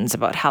questions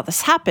about how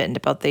this happened,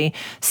 about the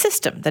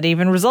system that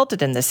even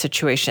resulted in this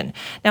situation.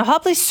 Now,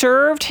 Hopley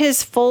served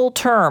his full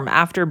term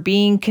after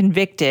being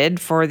convicted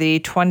for the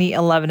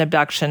 2011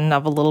 abduction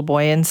of a little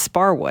boy in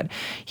Sparwood.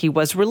 He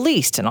was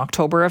released in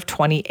October of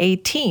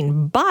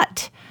 2018,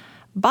 but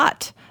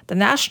the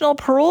National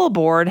Parole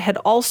Board had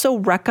also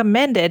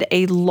recommended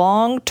a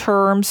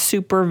long-term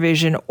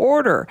supervision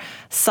order,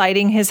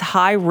 citing his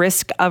high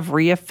risk of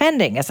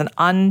reoffending as an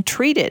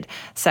untreated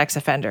sex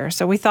offender.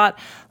 So we thought,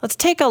 let's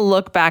take a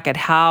look back at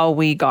how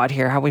we got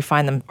here, how we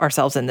find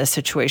ourselves in this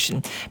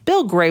situation.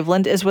 Bill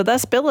Graveland is with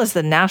us. Bill is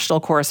the national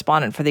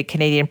correspondent for the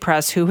Canadian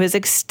Press, who has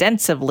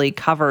extensively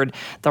covered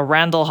the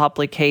Randall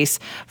Hopley case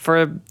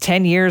for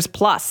 10 years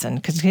plus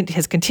and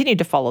has continued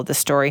to follow this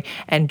story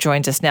and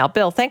joins us now.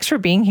 Bill, thanks for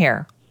being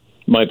here.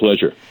 My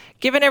pleasure.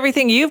 Given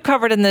everything you've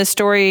covered in this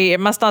story, it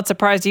must not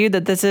surprise you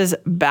that this is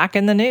back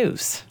in the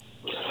news.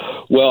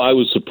 Well, I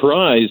was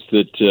surprised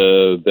that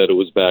it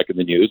was back in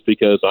the news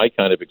because I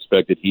kind of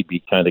expected he'd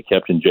be kind of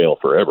kept in jail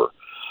forever.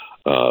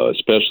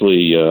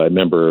 Especially, I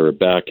remember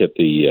back at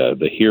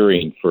the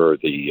hearing for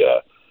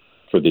the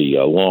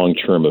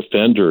long-term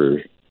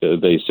offender.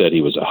 They said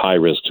he was a high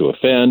risk to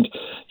offend.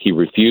 He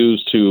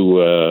refused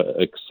to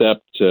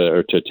accept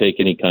or to take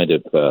any kind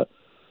of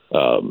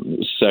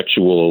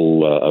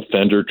sexual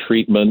offender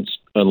treatment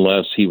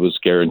unless he was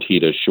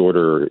guaranteed a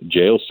shorter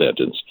jail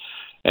sentence.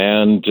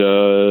 And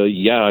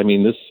I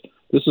mean,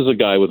 this is a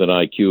guy with an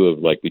IQ of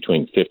like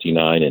between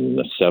 59 and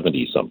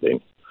 70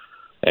 something.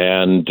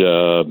 And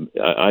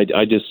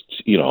I just,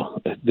 you know,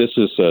 this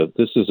is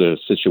a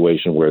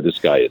situation where this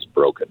guy is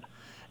broken.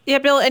 Yeah,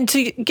 Bill, and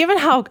given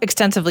how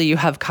extensively you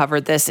have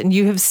covered this and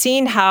you have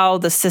seen how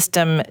the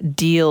system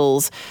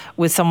deals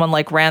with someone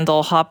like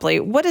Randall Hopley,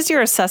 what is your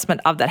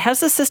assessment of that? Has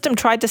the system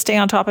tried to stay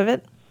on top of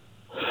it?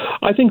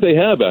 I think they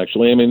have,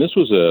 actually. I mean, this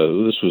was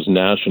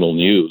national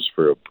news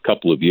for a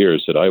couple of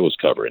years that I was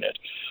covering it.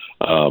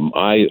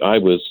 I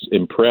was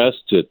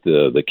impressed at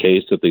the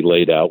case that they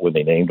laid out when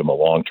they named him a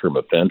long-term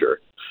offender.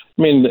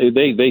 I mean,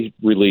 they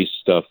released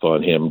stuff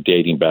on him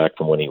dating back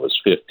from when he was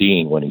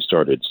 15, when he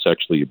started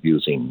sexually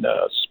abusing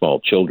small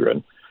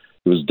children.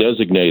 He was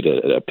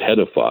designated a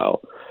pedophile.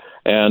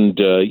 And,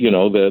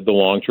 the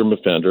long-term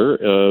offender,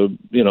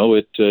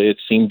 it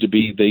seemed to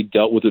be they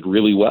dealt with it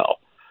really well.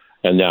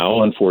 And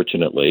now,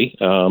 unfortunately,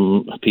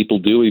 people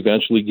do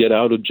eventually get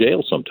out of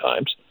jail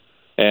sometimes.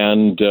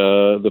 And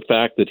the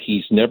fact that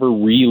he's never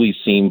really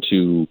seemed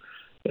to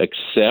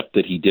accept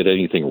that he did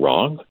anything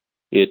wrong,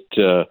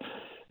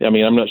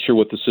 I'm not sure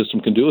what the system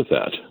can do with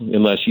that,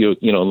 unless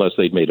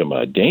they'd made him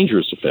a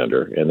dangerous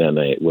offender, and then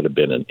it would have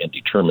been an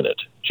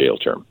indeterminate jail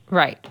term.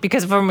 Right,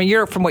 because from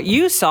what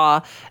you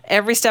saw,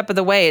 every step of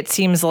the way, it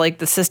seems like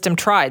the system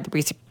tried.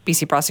 The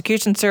BC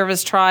Prosecution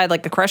Service tried,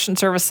 like the Correction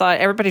Service side.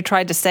 Everybody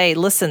tried to say,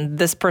 "Listen,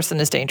 this person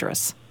is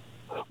dangerous."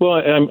 Well,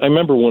 I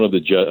remember one of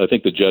the I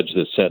think the judge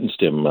that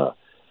sentenced him.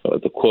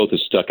 The quote that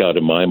stuck out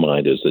in my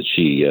mind is that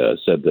she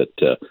said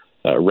that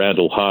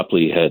Randall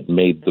Hopley had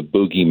made the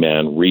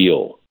boogeyman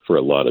real for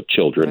a lot of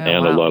children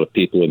and a lot of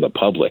people in the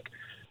public.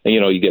 And,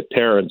 you get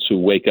parents who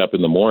wake up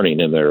in the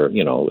morning and their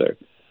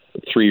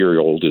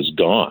 3-year-old is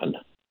gone.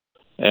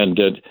 And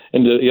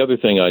the other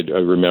thing I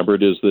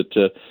remembered is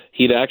that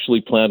he'd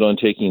actually planned on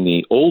taking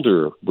the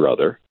older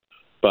brother,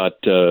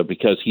 but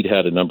because he'd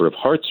had a number of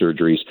heart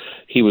surgeries,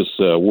 he was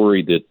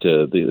worried that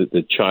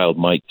the child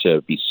might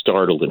be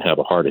startled and have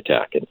a heart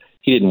attack, and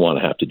he didn't want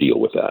to have to deal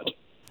with that.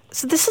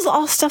 So this is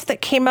all stuff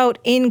that came out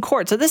in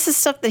court. So this is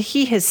stuff that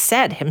he has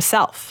said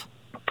himself.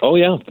 Oh,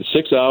 yeah.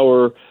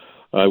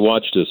 I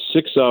watched a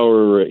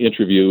 6-hour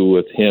interview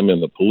with him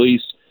and the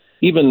police.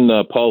 Even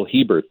Paul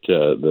Hebert,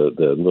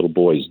 the little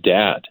boy's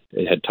dad,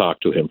 had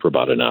talked to him for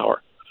about an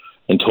hour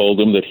and told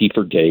him that he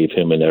forgave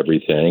him and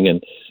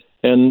everything.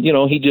 And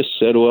he just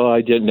said, well,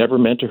 I never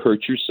meant to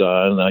hurt your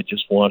son. I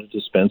just wanted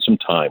to spend some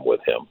time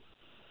with him.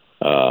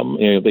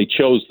 They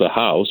chose the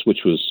house,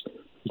 which was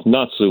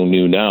not so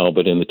new now,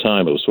 but in the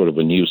time it was sort of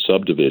a new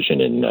subdivision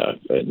in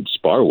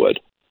Sparwood.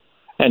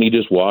 And he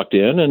just walked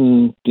in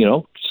and,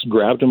 just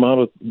grabbed him out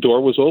of the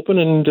door was open,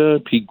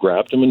 and he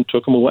grabbed him and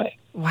took him away.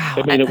 Wow.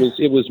 I mean,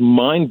 it was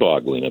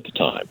mind-boggling at the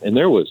time. And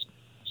there was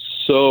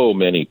so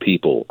many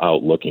people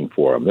out looking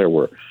for him. There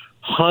were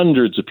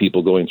hundreds of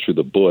people going through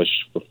the bush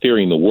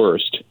fearing the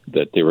worst,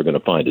 that they were going to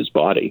find his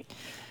body.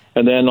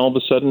 And then all of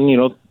a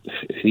sudden,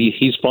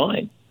 he's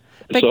fine.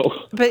 But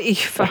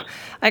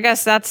I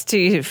guess that's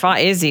too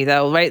easy,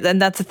 though, right?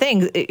 And that's the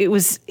thing. It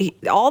was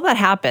all that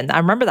happened. I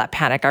remember that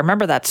panic. I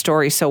remember that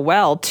story so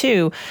well,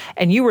 too.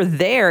 And you were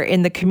there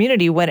in the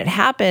community when it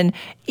happened.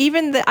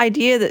 Even the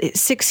idea that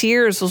 6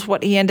 years was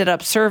what he ended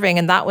up serving,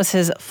 and that was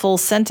his full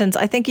sentence,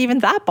 I think even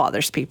that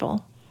bothers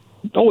people.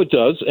 Oh, it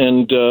does.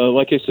 And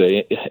like I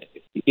say,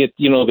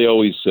 they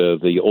always,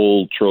 the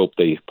old trope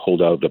they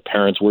pulled out, the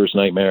parents' worst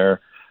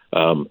nightmare.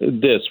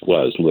 This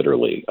was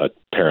literally a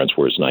parent's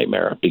worst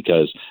nightmare,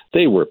 because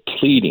they were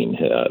pleading.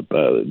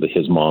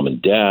 His mom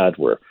and dad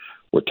were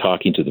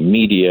talking to the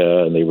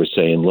media, and they were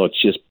saying, look,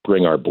 just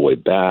bring our boy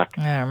back.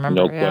 I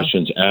remember,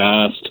 questions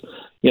asked.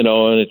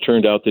 And it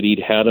turned out that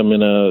he'd had him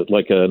in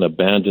an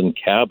abandoned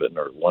cabin,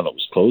 or one that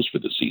was closed for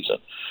the season.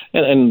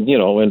 And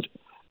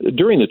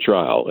during the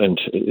trial, and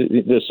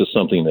this is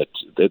something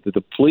that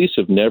the police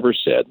have never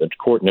said, the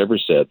court never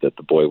said that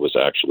the boy was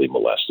actually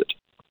molested.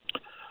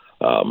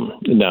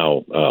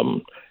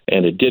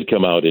 And it did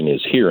come out in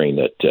his hearing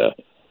that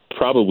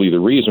probably the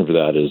reason for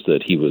that is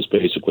that he was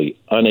basically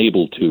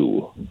unable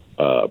to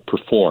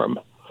perform,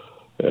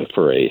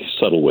 for a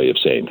subtle way of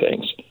saying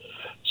things.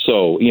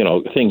 So,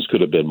 things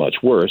could have been much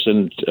worse.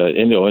 And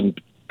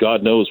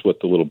God knows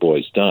what the little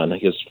boy's done.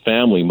 His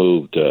family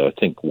moved, I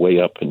think, way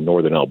up in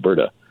northern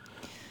Alberta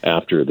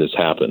after this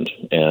happened,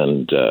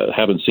 and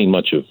haven't seen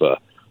much of the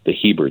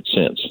Hebert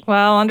since.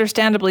 Well,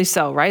 understandably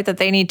so, right? That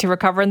they need to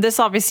recover. And this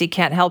obviously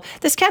can't help.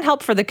 This can't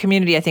help for the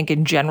community, I think,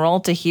 in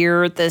general, to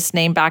hear this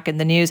name back in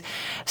the news.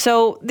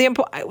 So,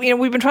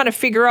 we've been trying to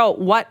figure out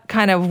what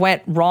kind of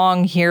went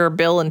wrong here,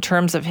 Bill, in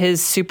terms of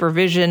his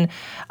supervision.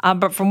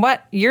 But from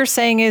what you're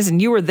saying is,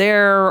 and you were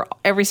there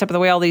every step of the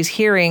way, all these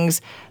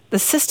hearings, the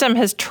system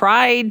has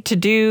tried to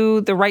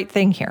do the right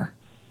thing here.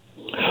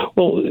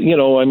 Well,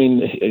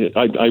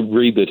 I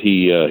read that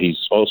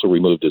he's also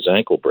removed his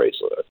ankle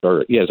bracelet,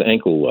 or he has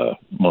ankle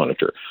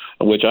monitor,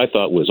 which I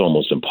thought was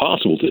almost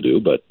impossible to do,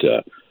 but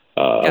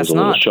I was a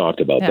little shocked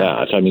about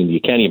that. I mean,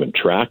 you can't even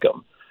track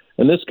him.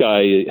 And this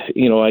guy,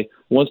 I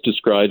once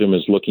described him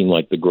as looking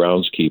like the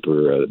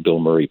groundskeeper Bill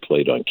Murray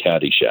played on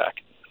Caddyshack.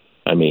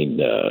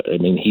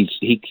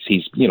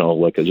 He's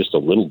like just a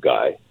little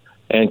guy,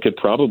 and could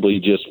probably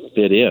just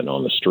fit in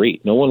on the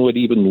street. No one would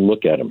even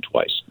look at him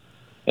twice.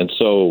 And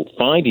so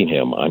finding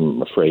him,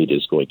 I'm afraid,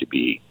 is going to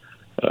be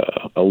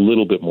a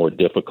little bit more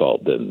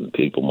difficult than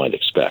people might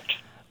expect.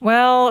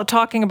 Well,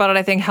 talking about it,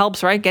 I think,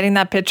 helps, right? Getting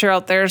that picture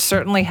out there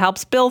certainly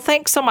helps. Bill,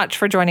 thanks so much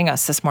for joining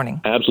us this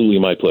morning. Absolutely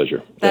my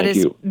pleasure. Thank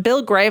you.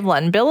 Bill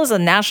Graveline. Bill is a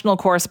national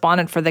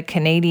correspondent for the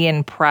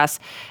Canadian Press,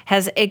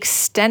 has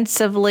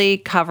extensively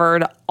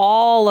covered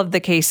all of the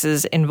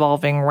cases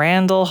involving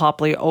Randall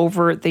Hopley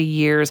over the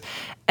years.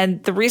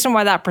 And the reason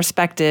why that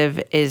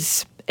perspective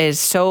is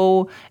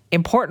so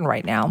important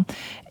right now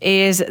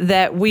is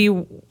that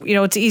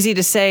it's easy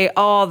to say,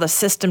 oh, the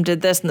system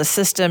did this and the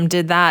system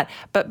did that.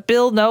 But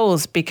Bill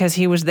knows, because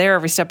he was there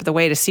every step of the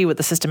way to see what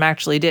the system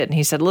actually did. And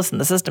he said, listen,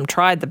 the system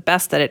tried the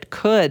best that it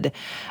could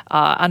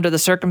under the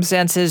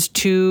circumstances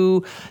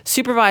to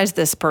supervise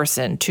this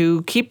person,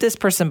 to keep this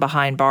person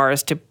behind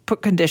bars, to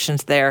put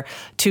conditions there,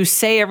 to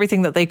say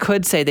everything that they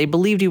could say. They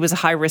believed he was a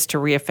high risk to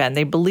reoffend.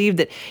 They believed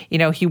that,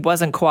 he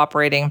wasn't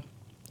cooperating,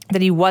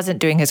 that he wasn't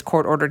doing his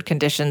court-ordered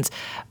conditions.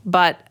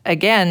 But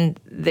again,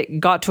 they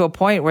got to a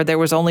point where there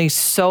was only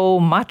so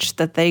much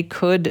that they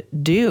could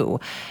do.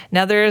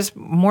 Now, there's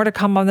more to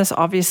come on this.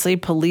 Obviously,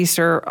 police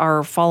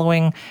are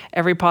following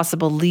every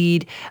possible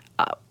lead.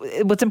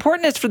 what's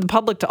important is for the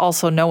public to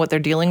also know what they're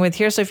dealing with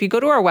here. So if you go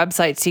to our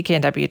website,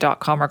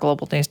 cknw.com or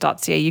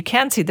globalnews.ca, you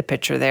can see the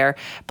picture there.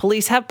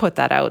 Police have put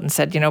that out and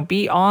said,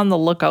 be on the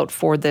lookout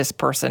for this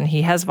person.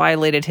 He has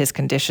violated his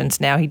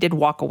conditions now. He did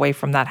walk away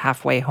from that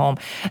halfway home.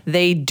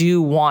 They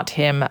do want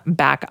him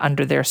back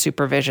under their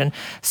supervision.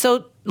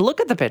 So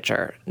look at the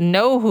picture.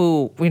 Know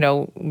who,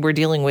 we're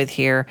dealing with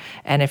here.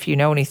 And if you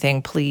know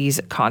anything, please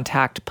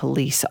contact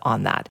police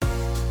on that.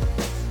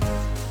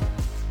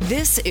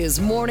 This is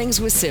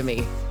Mornings with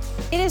Simi.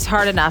 It is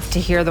hard enough to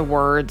hear the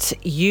words,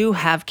 you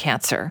have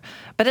cancer.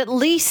 But at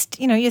least,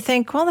 you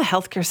think, well, the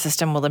healthcare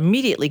system will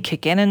immediately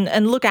kick in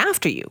and look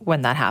after you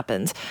when that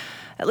happens.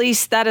 At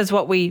least that is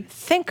what we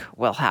think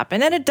will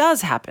happen. And it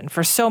does happen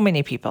for so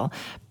many people,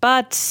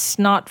 but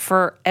not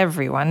for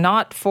everyone,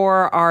 not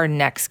for our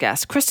next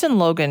guest. Kristen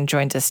Logan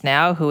joins us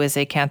now, who is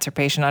a cancer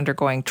patient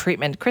undergoing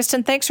treatment.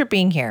 Kristen, thanks for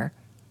being here.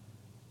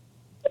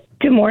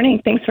 Good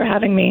morning. Thanks for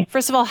having me.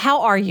 First of all,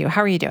 how are you?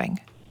 How are you doing?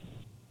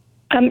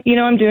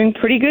 I'm doing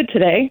pretty good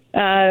today.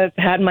 I've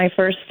had my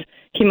first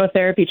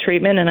chemotherapy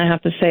treatment, and I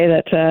have to say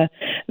that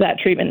that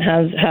treatment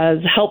has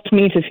helped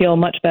me to feel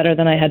much better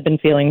than I had been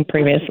feeling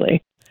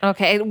previously.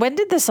 Okay. When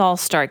did this all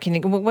start?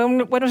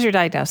 When was your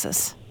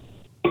diagnosis?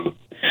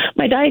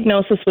 My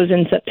diagnosis was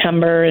in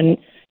September, and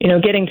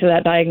getting to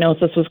that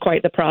diagnosis was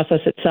quite the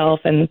process itself.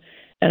 And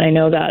I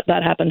know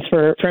that happens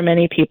for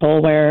many people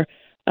where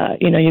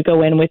you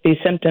go in with these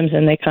symptoms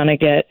and they kind of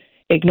get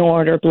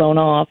ignored or blown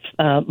off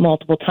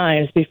multiple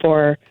times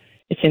before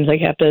it seems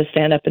like you have to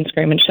stand up and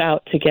scream and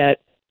shout to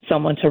get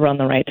someone to run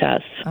the right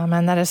tests. Oh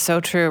man, that is so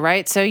true,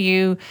 right? So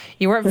you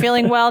weren't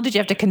feeling well. Did you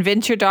have to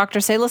convince your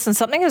doctor, say, listen,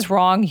 something is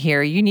wrong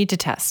here. You need to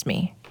test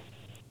me?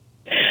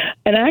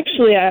 And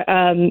actually,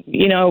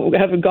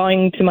 have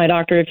gone to my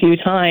doctor a few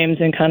times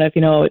and kind of,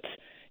 it's,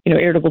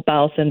 irritable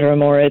bowel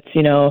syndrome, or it's,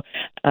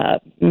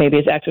 maybe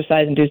it's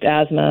exercise-induced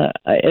asthma.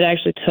 It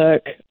actually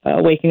took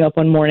waking up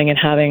one morning and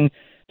having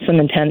some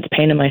intense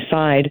pain in my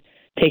side,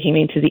 taking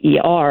me to the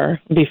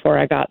ER before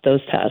I got those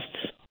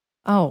tests.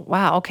 Oh,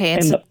 wow. Okay.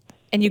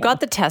 And you got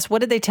the test. What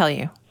did they tell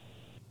you?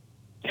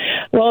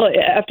 Well,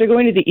 after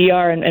going to the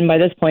ER, and by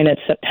this point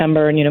it's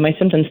September, and, my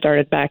symptoms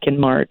started back in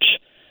March.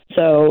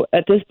 So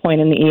at this point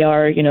in the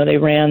ER, they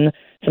ran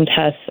some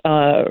tests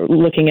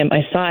looking at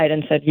my side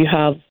and said, you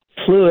have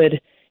fluid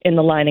in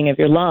the lining of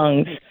your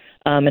lungs.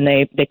 And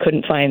they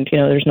couldn't find,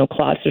 there's no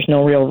clots. There's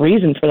no real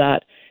reason for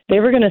that. They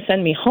were going to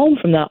send me home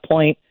from that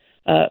point.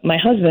 My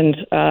husband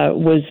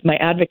was my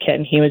advocate,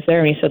 and he was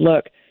there, and he said,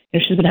 look,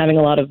 she's been having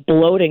a lot of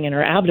bloating in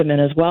her abdomen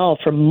as well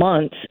for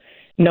months.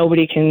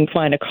 Nobody can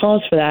find a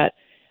cause for that.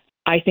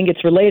 I think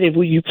it's related.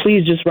 Will you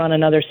please just run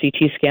another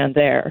CT scan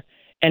there?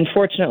 And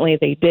fortunately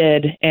they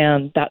did,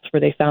 and that's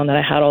where they found that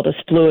I had all this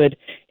fluid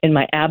in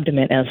my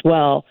abdomen as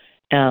well.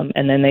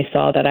 And then they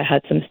saw that I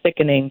had some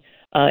thickening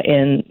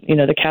in,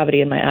 the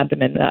cavity in my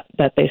abdomen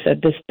that they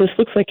said, this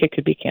looks like it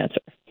could be cancer.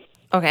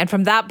 Okay, and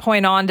from that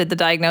point on, did the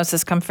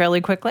diagnosis come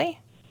fairly quickly?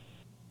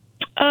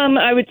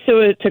 I would say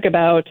it took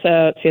about,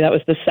 that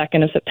was the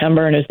 2nd of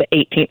September, and it was the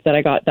 18th that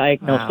I got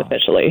diagnosed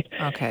officially.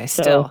 Okay, that's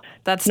still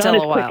a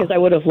while. Not as quick as I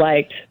would have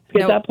liked.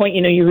 Because at that point,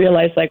 you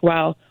realize, like,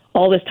 wow,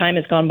 all this time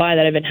has gone by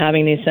that I've been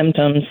having these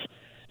symptoms.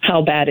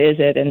 How bad is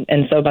it?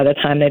 And so by the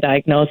time they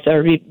diagnosed,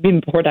 or even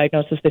before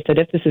diagnosis, they said,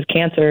 if this is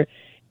cancer,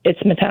 it's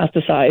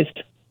metastasized.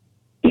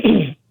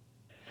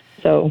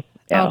 So...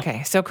 Yeah.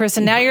 Okay. So,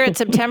 Kristen, now you're at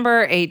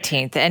September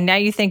 18th, and now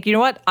you think, you know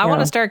what? I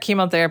want to start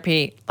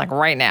chemotherapy like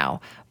right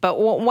now. But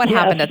what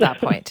happened at that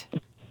point?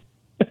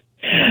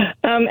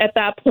 At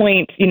that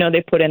point,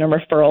 they put in a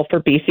referral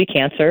for BC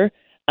Cancer.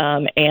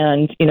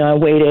 And I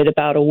waited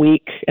about a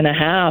week and a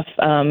half.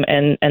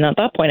 And at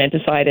that point, I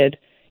decided,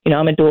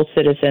 I'm a dual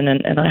citizen,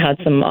 and I had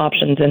some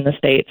options in the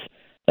States.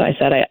 So I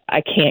said,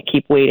 I can't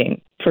keep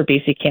waiting for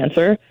BC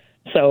Cancer.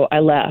 So I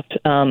left.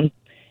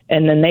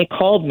 And then they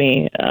called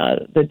me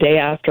the day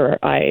after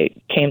I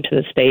came to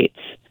the States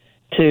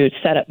to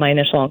set up my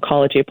initial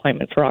oncology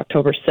appointment for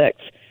October 6th.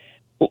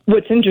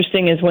 What's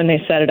interesting is when they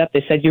set it up,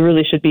 they said, you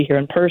really should be here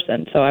in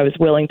person. So I was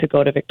willing to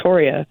go to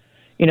Victoria,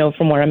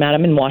 from where I'm at.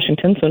 I'm in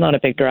Washington, so not a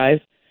big drive.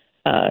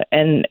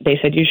 And they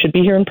said, you should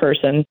be here in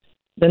person.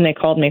 Then they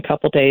called me a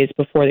couple days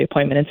before the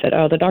appointment and said,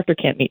 oh, the doctor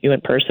can't meet you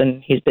in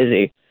person. He's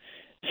busy.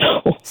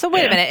 So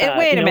wait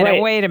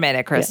a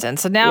minute, Kristen. Yeah.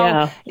 So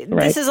now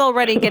this is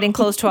already getting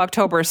close to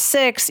October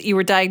 6th. You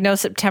were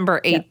diagnosed September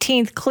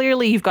 18th. Yeah.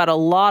 Clearly, you've got a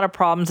lot of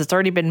problems. It's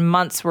already been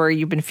months where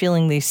you've been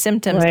feeling these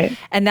symptoms. Right.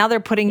 And now they're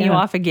putting you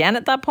off again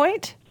at that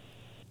point?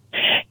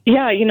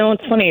 Yeah,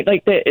 it's funny.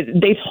 Like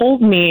they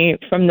told me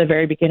from the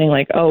very beginning,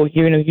 like, oh,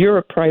 you're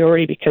a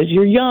priority because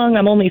you're young.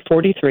 I'm only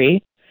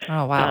 43.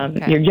 Oh, wow.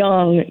 Okay. You're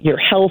young, you're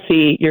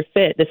healthy, you're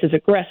fit. This is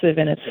aggressive,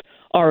 and it's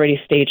already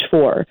stage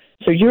 4.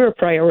 So you're a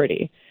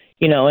priority,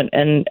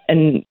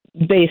 and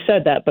they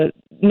said that, but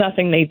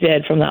nothing they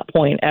did from that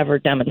point ever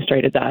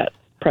demonstrated that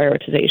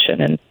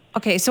prioritization. And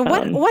okay, so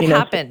what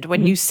happened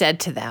when you said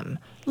to them,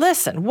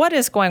 listen, what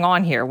is going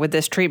on here with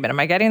this treatment? Am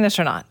I getting this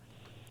or not?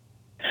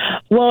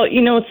 Well,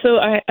 so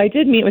I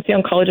did meet with the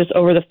oncologist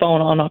over the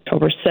phone on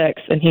October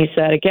 6th, and he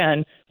said,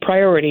 again,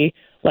 priority,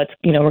 we're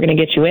going to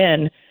get you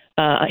in.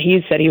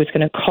 He said he was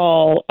going to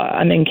call,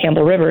 I'm in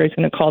Campbell River, he's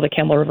going to call the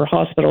Campbell River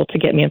Hospital to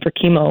get me in for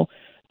chemo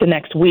the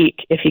next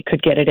week, if he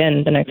could get it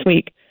in the next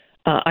week.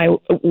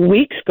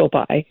 Weeks go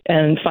by,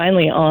 and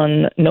finally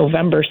on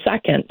November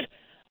 2nd,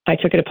 I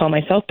took it upon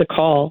myself to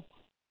call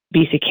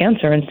BC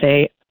Cancer and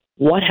say,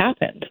 what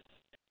happened?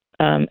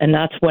 And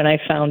that's when I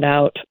found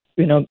out,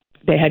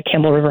 they had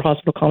Campbell River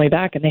Hospital call me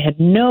back, and they had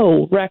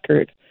no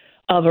record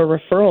of a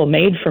referral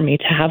made for me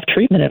to have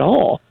treatment at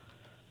all.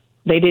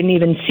 They didn't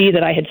even see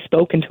that I had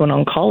spoken to an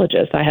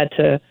oncologist. I had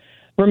to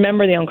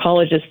remember the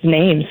oncologist's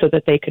name so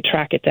that they could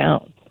track it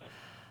down.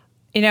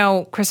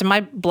 Kristen,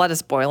 my blood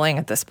is boiling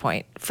at this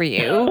point for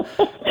you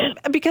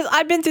because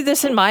I've been through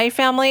this in my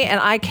family, and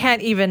I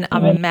can't even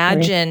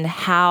imagine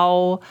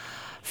how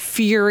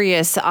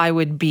furious I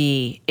would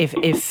be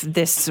if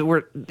this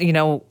were,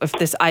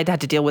 if I'd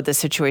had to deal with this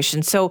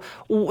situation. So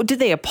did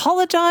they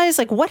apologize?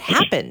 Like, what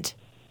happened?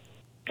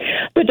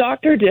 The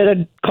doctor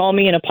did call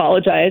me and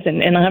apologize.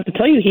 And I have to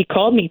tell you, he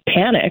called me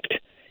panicked,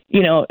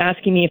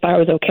 asking me if I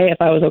was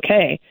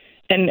okay.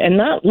 And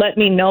that let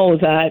me know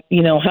that,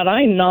 had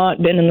I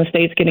not been in the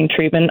States getting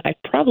treatment, I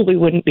probably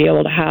wouldn't be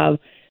able to have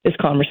this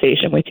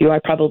conversation with you. I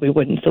probably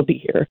wouldn't still be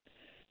here.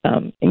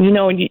 And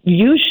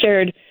you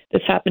shared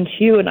this happened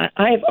to you, and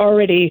I've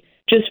already,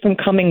 just from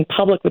coming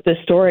public with this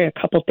story a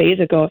couple of days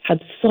ago, I've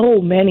had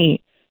so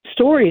many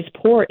stories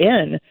pour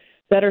in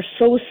that are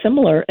so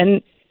similar.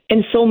 And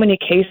in so many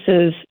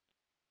cases,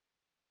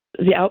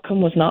 the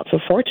outcome was not so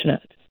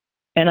fortunate.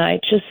 And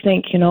I just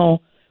think,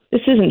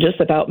 this isn't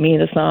just about me.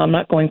 I'm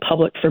not going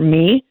public for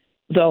me,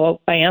 though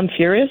I am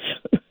furious.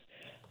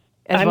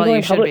 I'm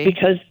going public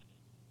because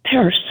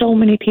there are so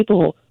many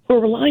people who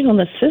are relying on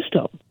the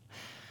system,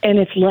 and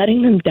it's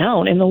letting them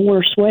down in the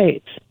worst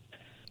ways.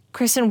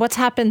 Kristen, what's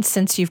happened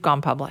since you've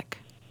gone public?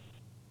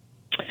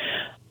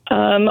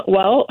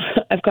 Well,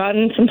 I've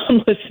gotten some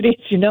publicity,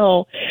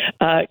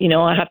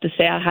 I have to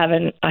say I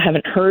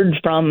haven't heard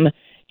from,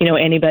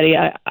 anybody.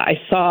 I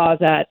saw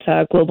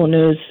that Global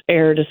News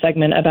aired a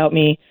segment about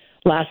me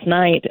last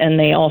night, and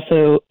they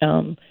also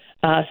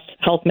asked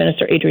Health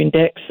Minister Adrian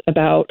Dix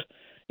about,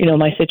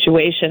 my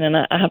situation. And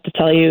I have to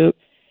tell you,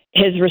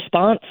 his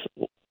response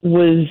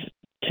was,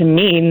 to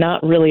me,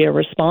 not really a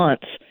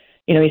response.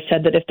 He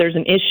said that if there's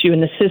an issue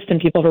in the system,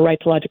 people have a right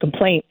to lodge a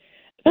complaint.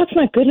 That's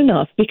not good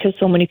enough because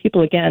so many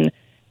people, again,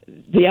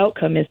 the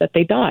outcome is that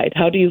they died.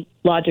 How do you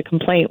lodge a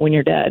complaint when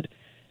you're dead?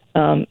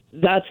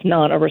 That's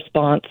not a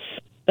response.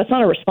 That's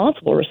not a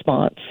responsible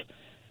response.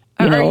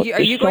 Are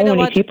you going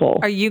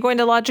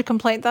to lodge a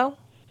complaint, though?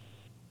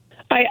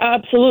 I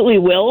absolutely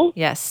will.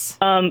 Yes.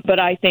 But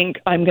I think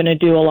I'm going to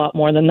do a lot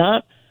more than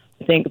that.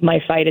 I think my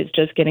fight is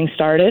just getting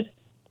started.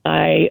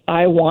 I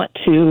want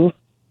to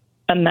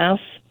amass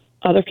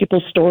other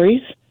people's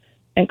stories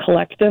and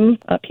collect them.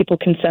 People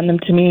can send them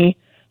to me.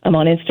 I'm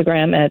on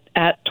Instagram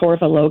at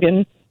Torva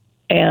Logan.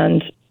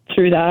 And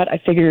through that, I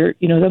figure,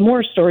 the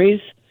more stories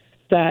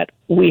that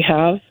we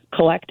have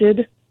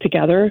collected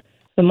together,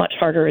 the much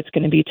harder it's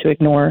going to be to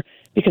ignore,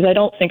 because I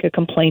don't think a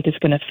complaint is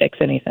going to fix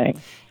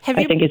anything.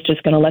 I think it's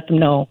just going to let them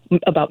know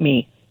about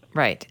me.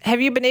 Right.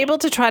 Have you been able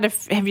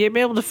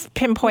to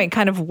pinpoint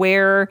kind of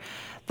where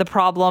the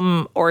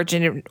problem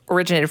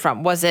originated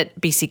from? Was it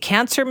BC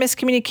Cancer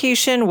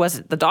miscommunication? Was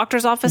it the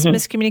doctor's office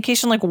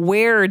miscommunication? Like,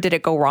 where did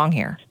it go wrong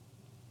here?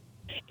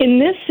 In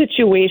this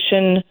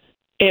situation,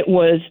 it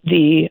was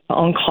the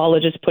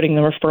oncologist putting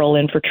the referral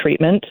in for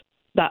treatment.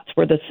 That's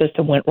where the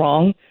system went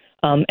wrong.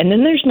 And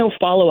then there's no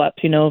follow-up,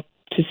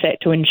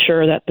 to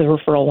ensure that the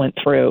referral went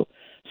through.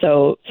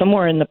 So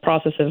somewhere in the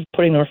process of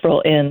putting the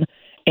referral in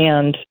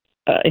and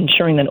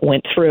ensuring that it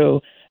went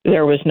through,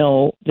 there was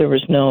no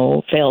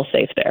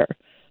fail-safe there.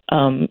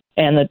 And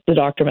the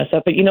doctor messed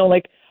up. But,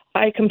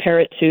 I compare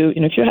it to,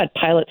 if you had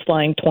pilots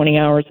flying 20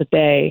 hours a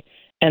day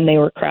and they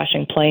were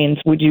crashing planes,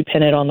 would you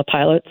pin it on the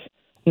pilots?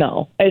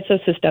 No, it's a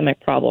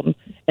systemic problem.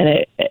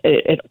 And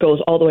it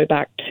goes all the way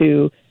back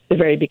to the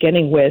very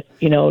beginning with,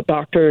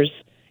 doctors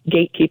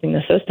gatekeeping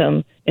the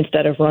system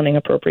instead of running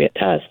appropriate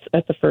tests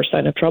at the first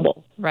sign of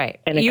trouble. Right.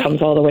 And it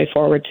comes all the way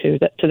forward to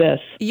this.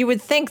 You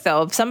would think,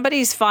 though, if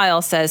somebody's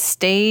file says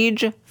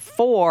stage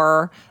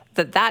 4,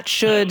 that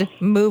should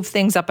move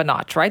things up a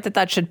notch, right?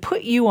 That should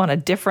put you on a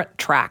different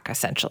track,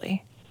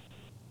 essentially.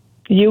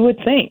 You would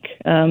think.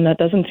 That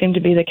doesn't seem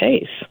to be the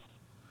case.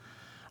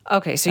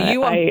 Okay, so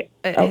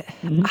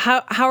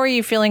how are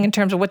you feeling in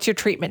terms of what's your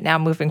treatment now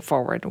moving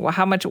forward?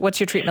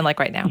 What's your treatment like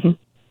right now? Mm-hmm.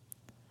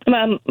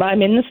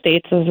 I'm in the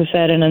States, as I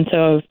said, and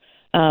so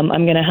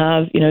I'm going to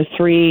have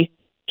 3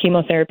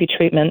 chemotherapy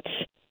treatments,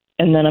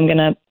 and then I'm going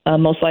to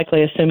most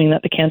likely, assuming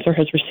that the cancer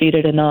has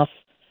receded enough,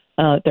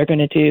 they're going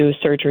to do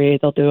surgery.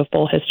 They'll do a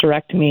full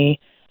hysterectomy,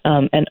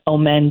 an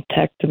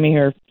omentectomy,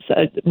 or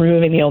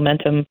removing the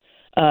omentum,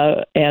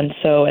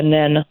 and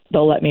then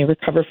they'll let me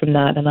recover from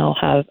that, and I'll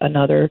have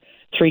another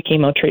 3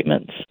 chemo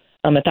treatments.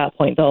 At that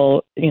point,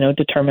 they'll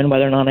determine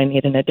whether or not I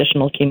need an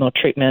additional chemo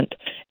treatment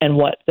and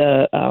what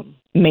the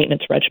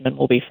maintenance regimen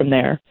will be from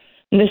there.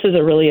 And this is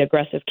a really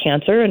aggressive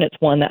cancer, and it's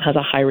one that has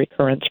a high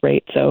recurrence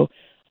rate. So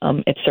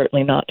it's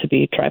certainly not to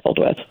be trifled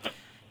with.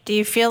 Do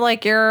you feel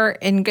like you're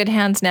in good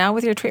hands now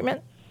with your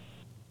treatment?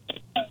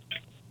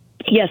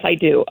 Yes, I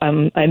do.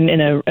 I'm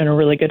in a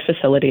really good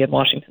facility in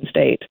Washington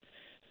State.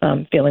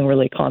 Feeling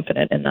really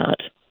confident in that.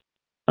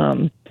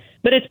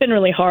 But it's been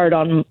really hard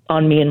on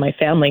me and my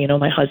family.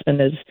 My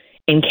husband is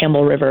in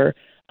Campbell River.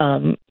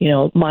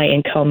 My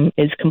income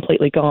is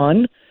completely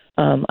gone.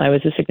 I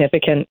was a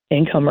significant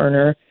income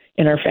earner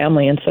in our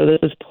family, and so this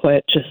has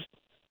put just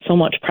so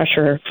much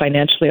pressure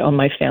financially on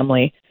my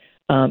family.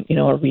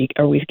 Are we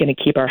going to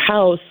keep our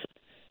house?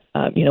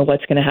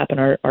 What's going to happen?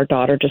 Our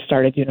daughter just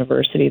started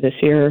university this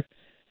year.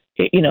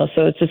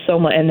 So it's just so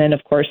much. And then,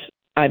 of course,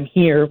 I'm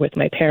here with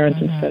my parents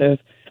instead of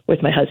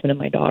with my husband and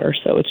my daughter.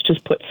 So it's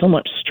just put so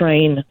much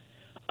strain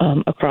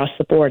across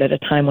the board at a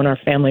time when our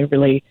family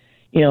really,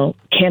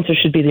 cancer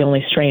should be the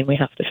only strain we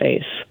have to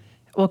face.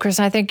 Well,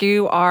 Kristen, I think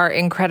you are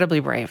incredibly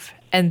brave.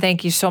 And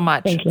thank you so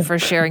much for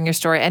sharing your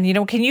story. And,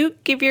 can you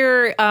give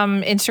your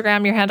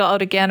Instagram, your handle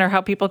out again, or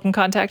how people can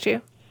contact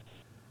you?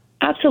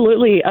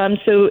 Absolutely.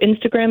 So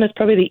Instagram is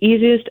probably the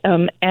easiest,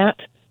 at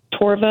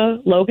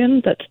Torva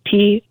Logan. That's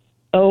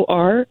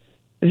TORVALOGAN.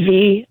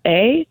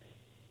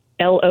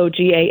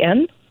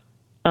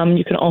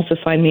 You can also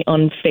find me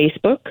on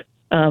Facebook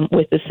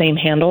with the same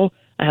handle.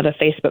 I have a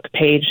Facebook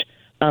page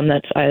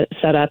that's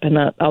set up, and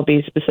that I'll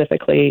be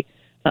specifically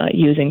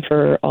using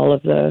for all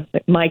of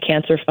my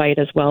cancer fight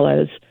as well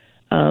as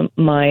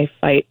my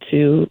fight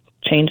to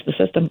change the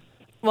system.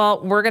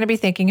 Well, we're going to be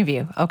thinking of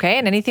you, okay?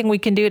 And anything we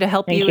can do to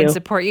help you and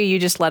support you, you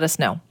just let us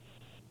know.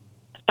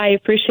 I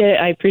appreciate it.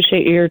 I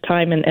appreciate your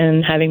time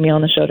and having me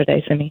on the show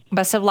today, Simi.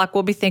 Best of luck.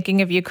 We'll be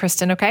thinking of you,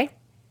 Kristen, okay?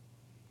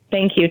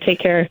 Thank you. Take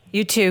care.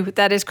 You too.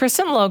 That is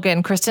Kristen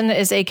Logan. Kristen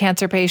is a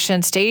cancer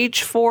patient,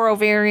 stage 4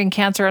 ovarian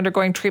cancer,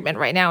 undergoing treatment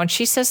right now. And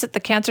she says that the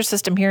cancer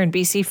system here in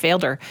BC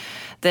failed her,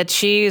 that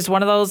she is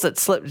one of those that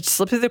slipped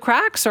through the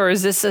cracks, or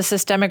is this a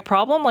systemic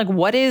problem? Like,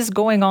 what is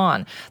going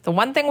on? The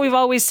one thing we've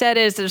always said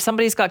is that if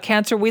somebody's got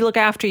cancer, we look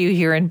after you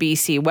here in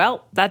BC.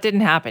 Well, that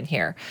didn't happen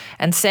here.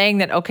 And saying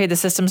that, okay, the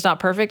system's not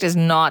perfect is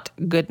not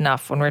good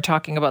enough when we're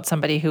talking about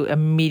somebody who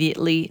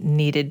immediately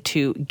needed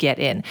to get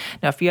in.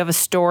 Now, if you have a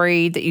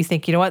story that you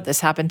think, this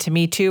happened to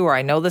me too, or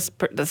I know this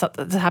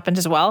happened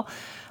as well,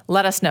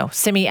 let us know.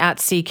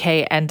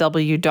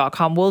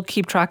 Simi@cknw.com. We'll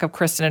keep track of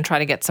Kristen and try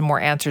to get some more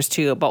answers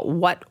too about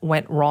what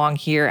went wrong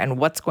here and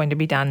what's going to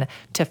be done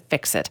to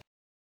fix it.